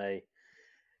that when they...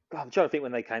 God, I'm trying to think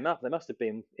when they came up. They must have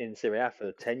been in Serie A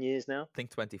for 10 years now. I think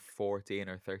 2014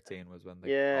 or 13 was when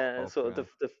they Yeah, got sort of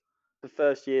the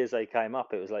first years they came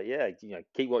up, it was like,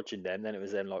 keep watching them. Then it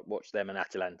was then like watch them and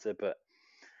Atalanta, but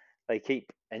they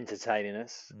keep entertaining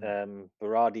us.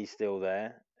 Berardi's still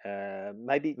there.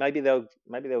 Maybe they'll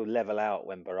level out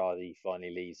when Berardi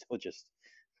finally leaves or just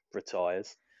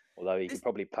retires. Although he could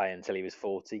probably play until he was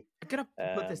 40. I'm going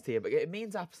to put this to you, but it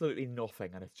means absolutely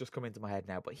nothing, and it's just come into my head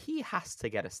now. But he has to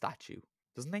get a statue,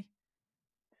 doesn't he?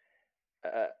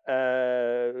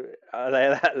 Are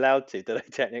they allowed to? Do they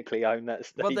technically own that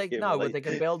stadium? Well, they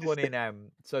can build one in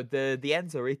so the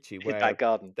Enzo Ricci where that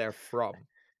garden they're from,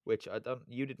 which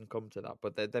you didn't come to that,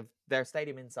 but their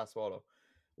stadium in Sassuolo.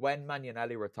 When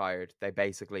Magnanelli retired, they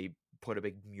basically put a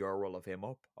big mural of him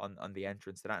up on the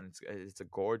entrance to that, and it's a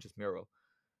gorgeous mural.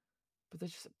 But they're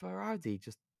just Berardi,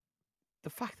 just the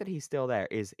fact that he's still there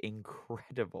is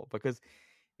incredible because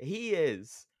he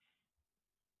is,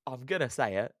 I'm gonna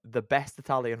say it, the best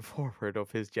Italian forward of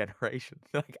his generation.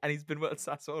 And he's been with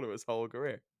Sassuolo his whole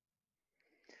career.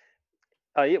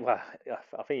 Oh yeah, well,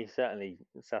 I think he's certainly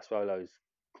Sassuolo's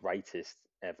greatest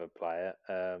ever player.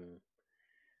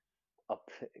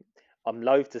 I'm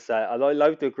loath to say, I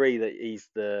loath to agree that he's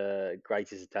the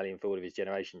greatest Italian forward of his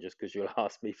generation, just because you'll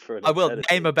ask me for an I will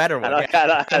name a better one,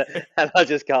 and I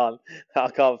just can't. I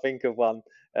can't think of one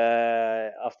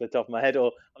off the top of my head.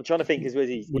 Or I'm trying to think,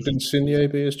 would Insigne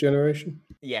be his generation?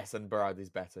 Yes, and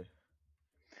Berardi's better.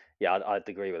 Yeah, I'd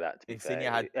agree with that. To be Insigne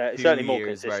fair, had 2 certainly more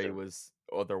years consistent. where he was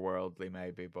otherworldly,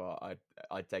 maybe, but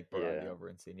I'd take Berardi over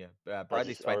Insigne.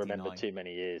 Berardi's 29. I remember too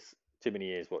many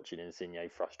years watching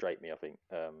Insigne frustrate me. I think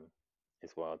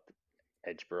is why I'd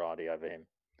edge Berardi over him.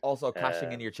 Also,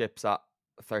 cashing in your chips at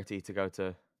 30 to go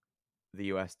to the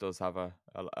US does have a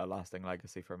lasting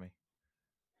legacy for me.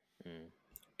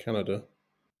 Canada.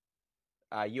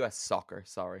 US soccer,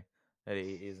 sorry.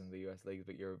 He is in the US League,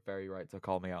 but you're very right to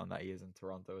call me out on that. He is in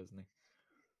Toronto, isn't he?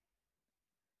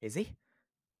 Is he?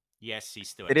 Yes, he's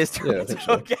still. It is Toronto. Yeah,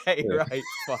 so. Okay, yeah. Right,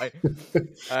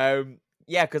 fine.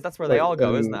 Yeah, because that's where they all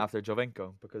go, isn't it, after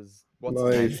Jovinko? Because what's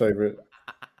my favourite?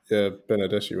 Yeah,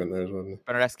 Bernardeschi went there as well.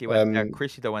 Bernardeschi went there.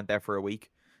 Criscito went there for a week.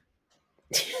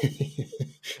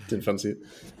 Didn't fancy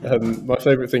it. My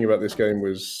favourite thing about this game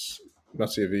was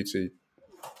Mattia Viti,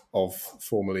 of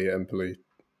formerly Empoli,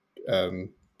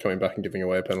 coming back and giving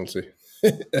away a penalty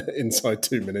inside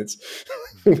 2 minutes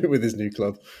with his new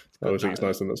club. I always think it's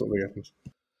nice when that sort of thing happens.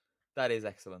 That is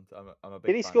excellent. I'm a big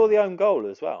Did he fan score of the own goal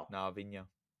as well? No, Vigna.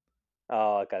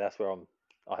 Oh, okay, that's where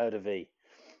I heard a V.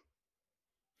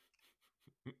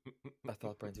 I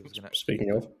thought Brenty was going to...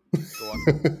 Speaking of. Go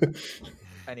on.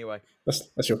 Anyway.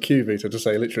 That's your cue, Vito, to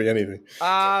say literally anything.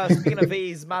 Speaking of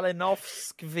V's,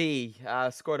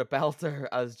 Malinovský scored a belter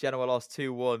as Genoa lost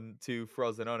 2-1 to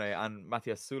Frosinone, and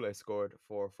Mattias Sule scored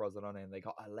for Frosinone, and they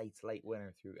got a late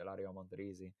winner through Ilario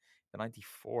Monterisi. The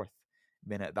 94th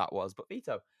minute that was. But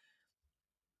Vito,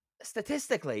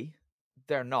 statistically,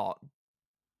 they're not.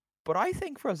 But I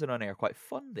think Frosinone are quite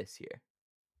fun this year.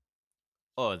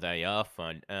 Oh, they are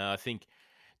fun. I think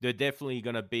they're definitely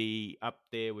going to be up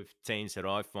there with teams that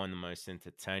I find the most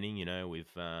entertaining, with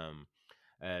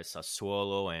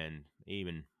Sassuolo and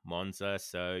even Monza.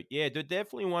 So, yeah, they're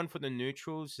definitely one for the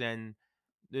neutrals, and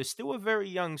they're still a very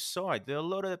young side. There are a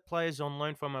lot of players on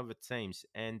loan from other teams,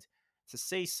 and to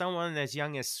see someone as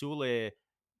young as Sule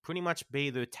pretty much be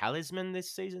the talisman this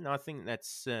season, I think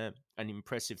that's an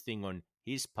impressive thing on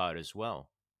his part as well.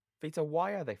 Vita,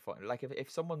 why are they fun? Like,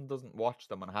 if someone doesn't watch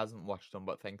them and hasn't watched them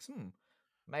but thinks,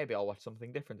 maybe I'll watch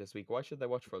something different this week, why should they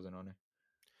watch Frosinone?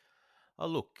 Oh,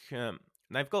 look,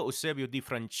 they've got Eusebio Di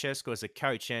Francesco as a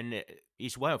coach, and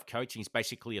his way of coaching is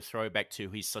basically a throwback to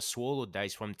his Sassuolo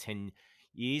days from 10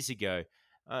 years ago.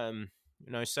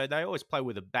 So they always play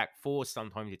with a back four.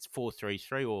 Sometimes it's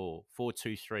 4-3-3 or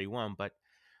 4-2-3-1. But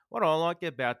what I like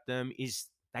about them is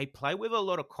they play with a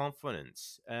lot of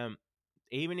confidence.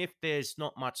 Even if there's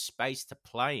not much space to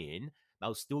play in,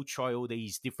 they'll still try all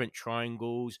these different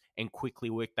triangles and quickly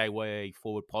work their way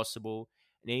forward possible.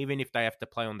 And even if they have to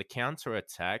play on the counter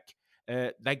attack,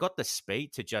 they got the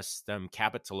speed to just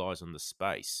capitalize on the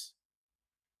space.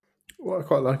 What I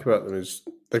quite like about them is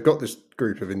they've got this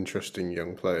group of interesting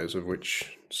young players, of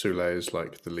which Sule is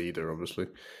like the leader, obviously.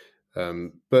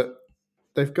 But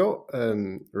they've got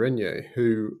Renier,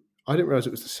 who I didn't realise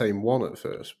it was the same one at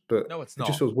first, but No, it's it just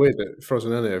not. feels weird that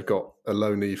Frosinone have got a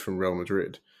loanee from Real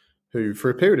Madrid, who for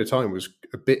a period of time was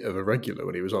a bit of a regular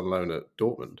when he was on loan at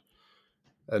Dortmund.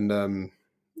 And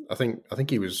I think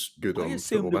he was good I on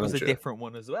assumed Football it was a Manager. different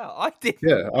one as well. I did.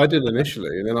 Yeah, I did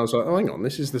initially, and then I was like, "Oh, hang on,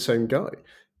 this is the same guy."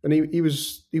 And he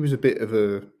was a bit of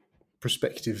a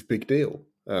prospective big deal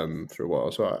for a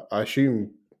while. So I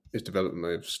assume his development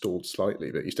may have stalled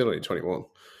slightly, but he's still only 21,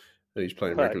 and he's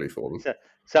playing regularly for them.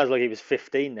 Sounds like he was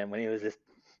 15 then when he was this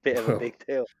bit of a big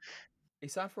deal. He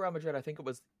signed for Real Madrid. I think it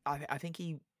was. I think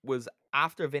he was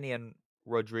after Vinny and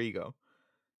Rodrigo,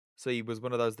 so he was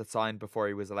one of those that signed before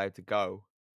he was allowed to go,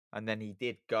 and then he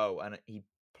did go, and he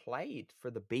played for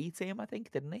the B team, I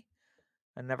think, didn't he?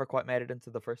 And never quite made it into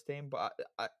the first team. But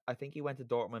I think he went to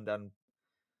Dortmund and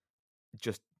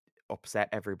just upset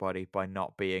everybody by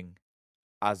not being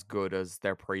as good as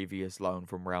their previous loan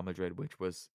from Real Madrid, which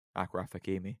was Achraf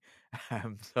Hakimi.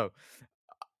 So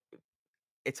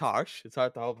it's harsh. It's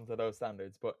hard to hold him to those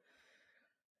standards, but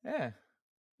yeah,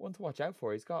 one to watch out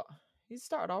for. He's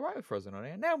started all right with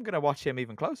Frosinone, and now I'm going to watch him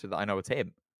even closer. That I know it's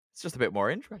him. It's just a bit more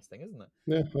interesting, isn't it?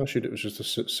 Yeah, I assumed it was just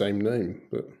the same name,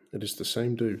 but it is the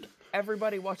same dude.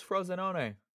 Everybody watch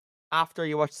Frosinone after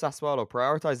you watch Sassuolo.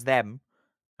 Prioritize them,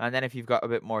 and then if you've got a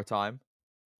bit more time,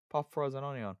 pop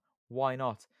Frosinone on. Why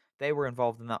not? They were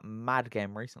involved in that mad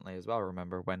game recently as well.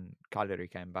 Remember when Cagliari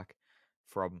came back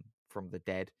from the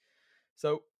dead?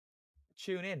 So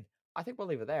tune in. I think we'll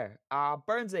leave it there.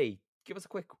 Burnsy, give us a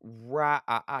quick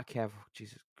Kev.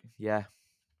 Jesus, yeah.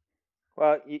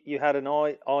 Well, you had an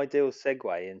ideal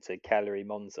segue into Cagliari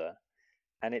Monza,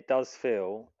 and it does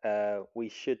feel we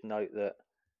should note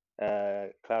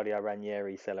that Claudio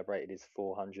Ranieri celebrated his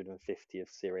 450th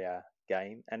Serie A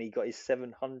game, and he got his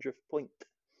 700th point.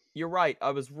 You're right.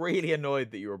 I was really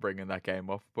annoyed that you were bringing that game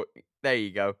up, but there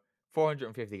you go.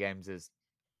 450 games is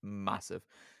massive,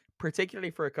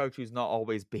 particularly for a coach who's not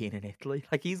always been in Italy.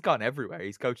 Like, he's gone everywhere.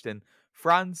 He's coached in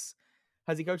France.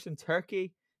 Has he coached in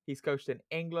Turkey? He's coached in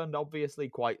England, obviously,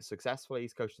 quite successfully.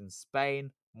 He's coached in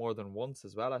Spain more than once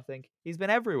as well, I think. He's been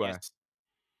everywhere. Yes.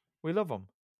 We love him.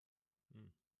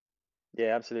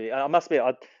 Yeah, absolutely. I must be.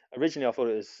 Originally, I thought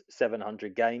it was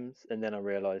 700 games, and then I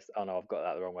realised, oh no, I've got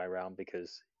that the wrong way around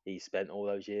because he spent all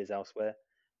those years elsewhere.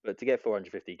 But to get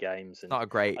 450 games, and not a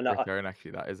great return,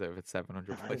 actually, that is it, if it's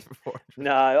 700 points for 450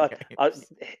 No,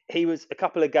 he was a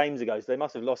couple of games ago, so they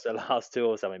must have lost their last two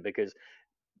or something because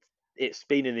it's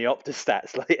been in the Opta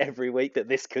stats like every week that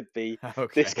this could be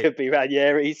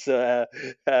Ranieri's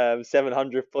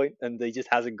 700th point, and he just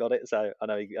hasn't got it. So I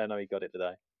know he got it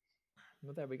today.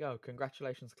 Well, there we go.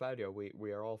 Congratulations, Claudio.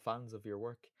 We are all fans of your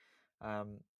work,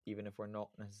 even if we're not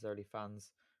necessarily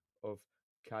fans of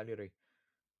Cagliari.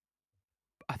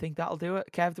 I think that'll do it.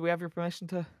 Kev, do we have your permission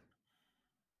to?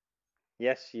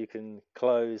 Yes, you can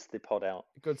close the pod out.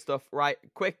 Good stuff. Right,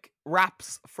 quick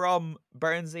wraps from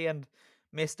Burnsy and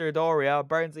Mr. Doria.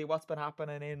 Burnsy, what's been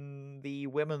happening in the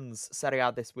women's Serie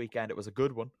A this weekend? It was a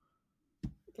good one.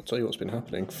 I'll tell you what's been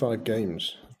happening. 5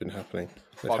 games have been happening.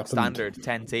 Bog standard,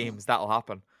 10 teams. That'll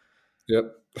happen.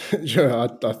 Yep. Yeah,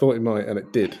 I thought it might, and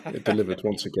it did. It delivered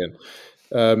once again.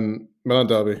 Milan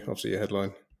Derby, obviously a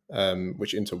headline,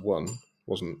 which Inter won.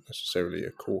 Wasn't necessarily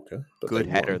a corker. But good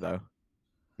header, though.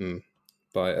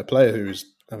 By a player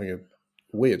who's having a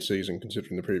weird season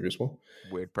considering the previous one.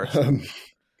 Weird person.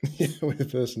 Yeah,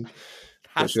 weird person.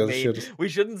 That's mean. We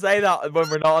shouldn't say that when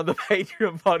we're not on the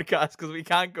Patreon podcast because we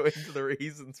can't go into the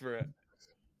reasons for it.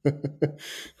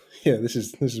 Yeah, this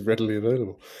is readily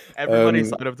available. Everybody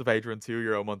sign up to Patreon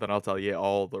 €2 a month, and I'll tell you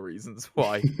all the reasons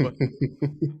why.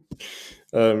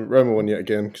 Roma won yet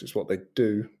again because it's what they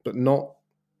do, but not.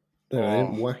 They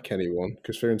didn't whack anyone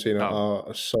because Fiorentina are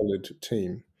a solid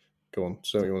team. Go on,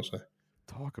 say what you want to say.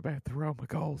 Talk about the Roma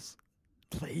goals,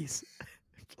 please.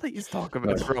 Please talk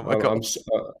about the Roma goals.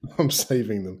 I'm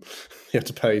saving them. You have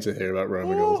to pay to hear about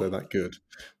Roma goals. They're that good.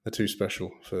 They're too special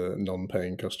for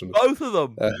non-paying customers. Both of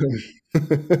them.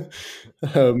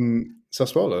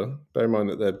 Sassuolo, bear in mind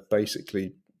that they're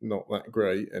basically not that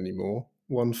great anymore,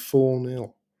 won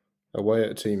 4-0 away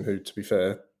at a team who, to be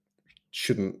fair,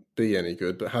 shouldn't be any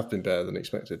good, but have been better than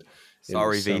expected.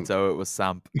 Sorry, Vito, it was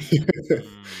Samp.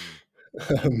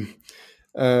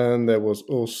 And there was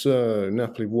also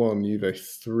Napoli 1, Juve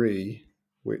 3,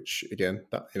 which again,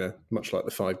 that much like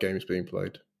the 5 games being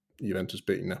played, Juventus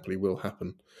beating Napoli will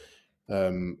happen.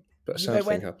 But a sad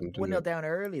thing happened. 1-0 down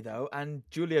early though, and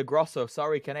Giulia Grosso,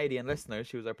 sorry Canadian listeners,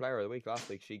 she was our player of the week last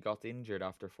week. She got injured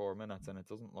after 4 minutes, and it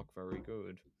doesn't look very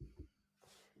good.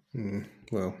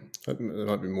 Well, there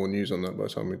might be more news on that by the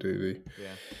time we do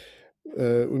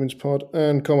the women's pod.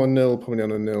 And Como 0,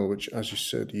 Pomigliano 0, which, as you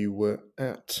said, you were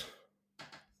at,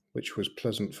 which was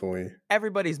pleasant for you.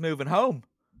 Everybody's moving home.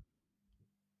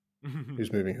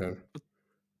 Who's moving home?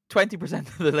 20%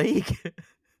 of the league.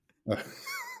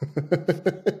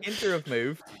 Inter have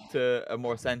moved to a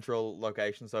more central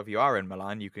location, so if you are in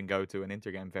Milan, you can go to an Inter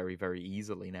game very, very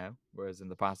easily now. Whereas in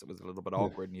the past, it was a little bit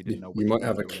awkward, and you didn't know. You might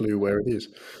have a clue where it is.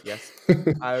 Yes,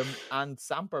 and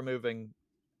Samp are moving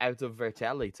out of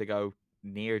Vercelli to go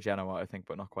near Genoa, I think,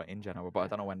 but not quite in Genoa. But I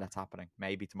don't know when that's happening.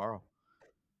 Maybe tomorrow.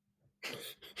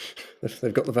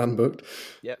 They've got the van booked.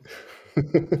 Yep.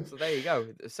 So there you go.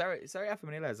 Serie A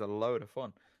Femminile is a load of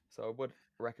fun. So I would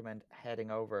recommend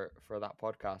heading over for that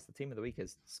podcast. The team of the week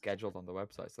is scheduled on the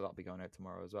website, so that'll be going out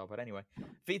tomorrow as well. But anyway,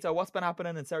 Vito, what's been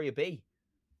happening in Serie B?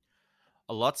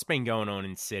 A lot's been going on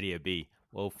in Serie B.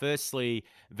 Well, firstly,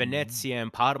 Venezia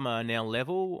and Parma are now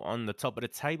level on the top of the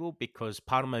table because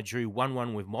Parma drew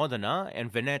 1-1 with Modena and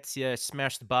Venezia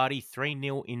smashed Bari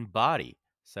 3-0 in Bari.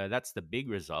 So that's the big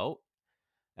result.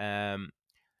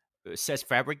 Cesc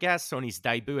Fabregas, on his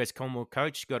debut as Como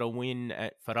coach, got a win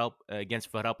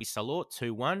against Varalpi Salor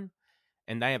 2-1,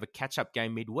 and they have a catch-up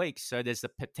game midweek, so there's the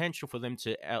potential for them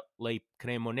to outleap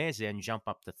Cremonese and jump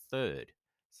up to third.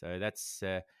 So that's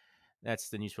the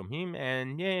news from him.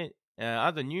 And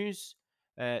other news,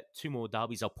 2 more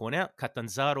derbies I'll point out.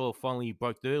 Catanzaro finally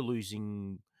broke their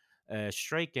losing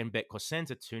streak and bet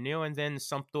Cosenza 2-0, and then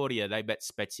Sampdoria, they bet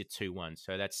Spezia 2-1.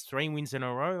 So that's 3 wins in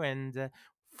a row and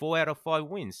 4 out of 5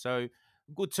 wins. So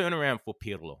good turnaround for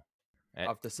Pirlo.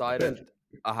 I've decided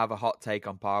I have a hot take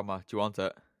on Parma. Do you want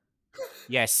it?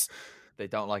 Yes. They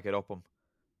don't like it up them.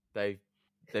 They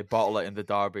bottle it in the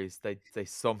derbies. They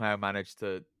somehow managed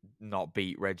to not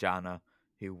beat Reggiana,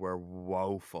 who were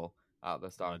woeful at the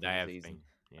start of the season.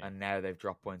 And now they've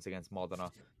dropped points against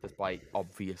Modena, despite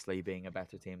obviously being a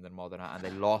better team than Modena. And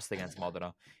they lost against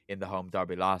Modena in the home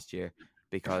derby last year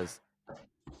because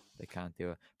they can't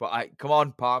do it. But come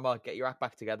on, Parma, get your act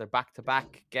back together.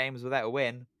 Back-to-back games without a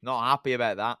win. Not happy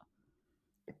about that.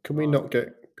 Can we not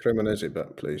get Cremonese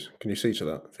back, please? Can you see to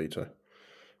that, Vito?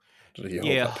 Does he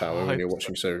hold that power when you're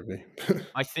watching Serie B?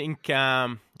 I think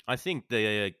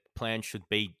the plan should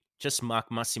be just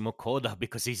mark Massimo Corda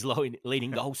because he's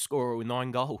leading goal scorer with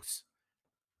 9 goals.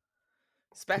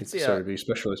 He's a Serie B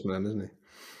specialist man, isn't he?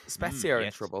 Spezia are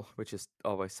in trouble, which is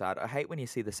always sad. I hate when you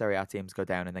see the Serie A teams go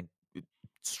down and then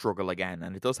struggle again,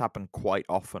 and it does happen quite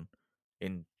often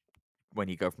when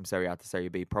you go from Serie A to Serie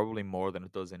B, probably more than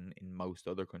it does in most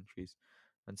other countries.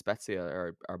 And Spezia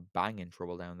are bang in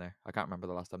trouble down there. I can't remember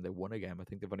the last time they won a game. I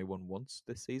think they've only won once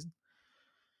this season.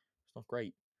 It's not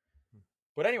great.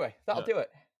 But anyway, that'll do it.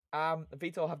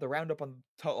 Vito will have the roundup on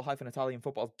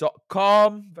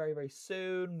total-italianfootball.com very, very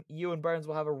soon. You and Burns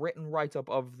will have a written write-up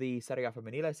of the Serie A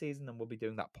Femminile season, and we'll be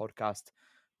doing that podcast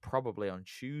probably on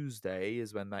Tuesday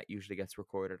is when that usually gets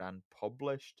recorded and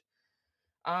published.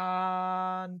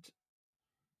 And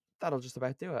that'll just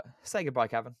about do it. Say goodbye,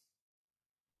 Kevin.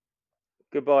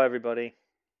 Goodbye, everybody.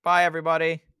 Bye,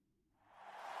 everybody.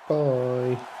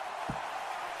 Bye.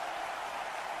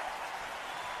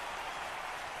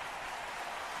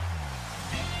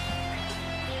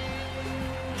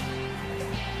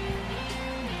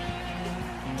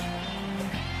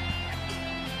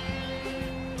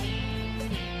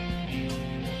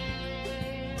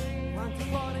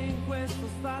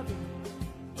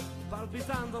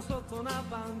 palpitando sotto una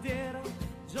bandiera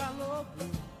giallo-blu,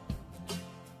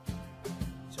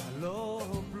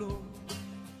 giallo-blu.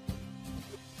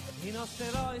 I nostri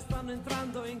eroi stanno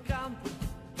entrando in campo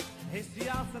e si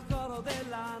alza il coro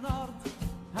della Nord.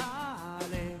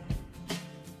 Ale,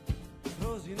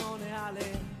 Frosinone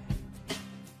Ale,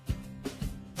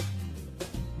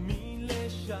 mille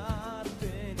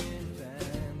sciarpe nel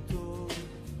vento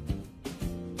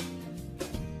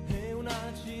e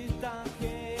una città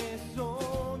che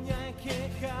sogna e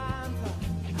che canta.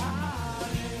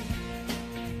 Ale,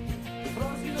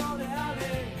 Frosinone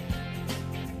Ale,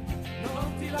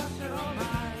 non ti lascerò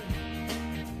mai,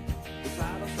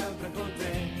 sarò sempre con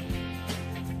te.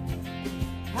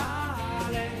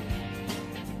 Ale,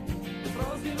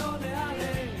 Frosinone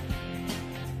Ale,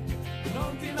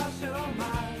 non ti lascerò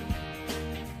mai,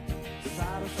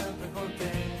 sarò sempre con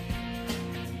te.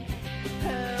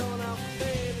 È una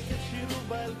fede che ci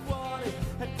ruba il cuore,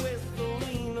 è questo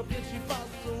inno che ci fa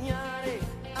sognare.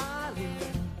 Ale,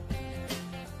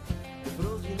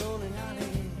 Frosinone Ale,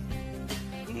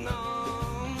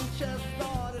 non c'è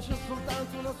storia, c'è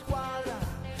soltanto una squadra,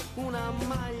 una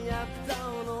maglia da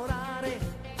onorare.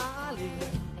 Ale,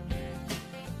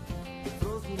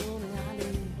 Frosinone Ale,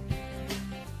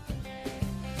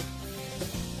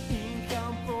 in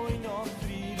campo i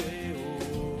nostri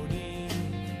leoni,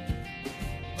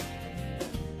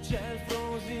 c'è il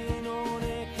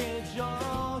Frosinone che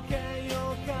gioca e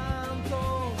io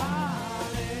canto.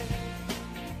 Ale,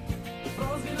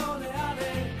 Frosinone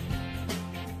Ale,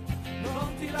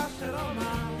 non ti lascerò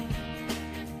mai,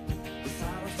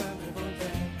 sarò sempre con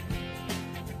te.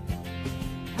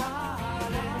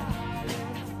 Ale,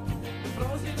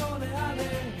 Frosinone Ale,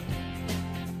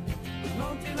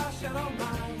 non ti lascerò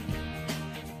mai,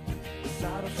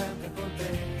 sarò sempre con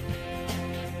te.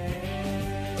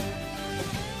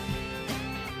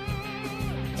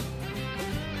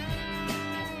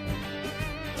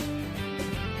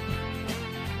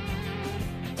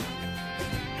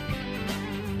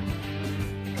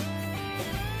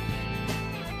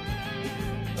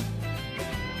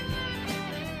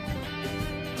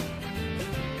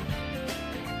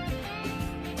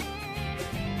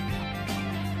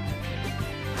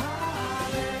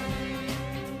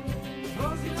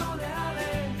 Frosinone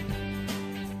Ale,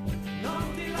 non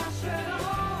ti lascerò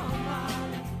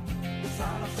mai,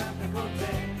 sarò sempre con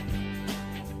te.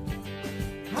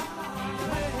 Ale,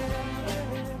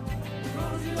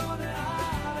 Frosinone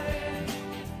Ale,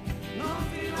 non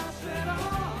ti lascerò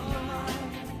mai,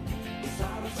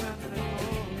 sarò sempre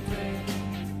con te.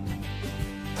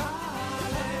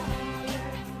 Ale,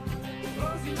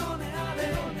 Frosinone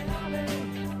Ale,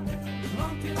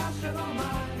 non ti lascerò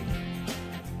mai,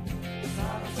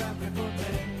 sarò sempre con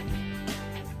te.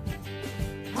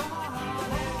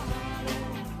 Ale,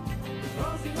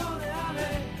 Frosinone Ale,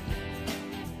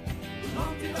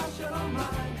 non ti lascerò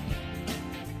mai,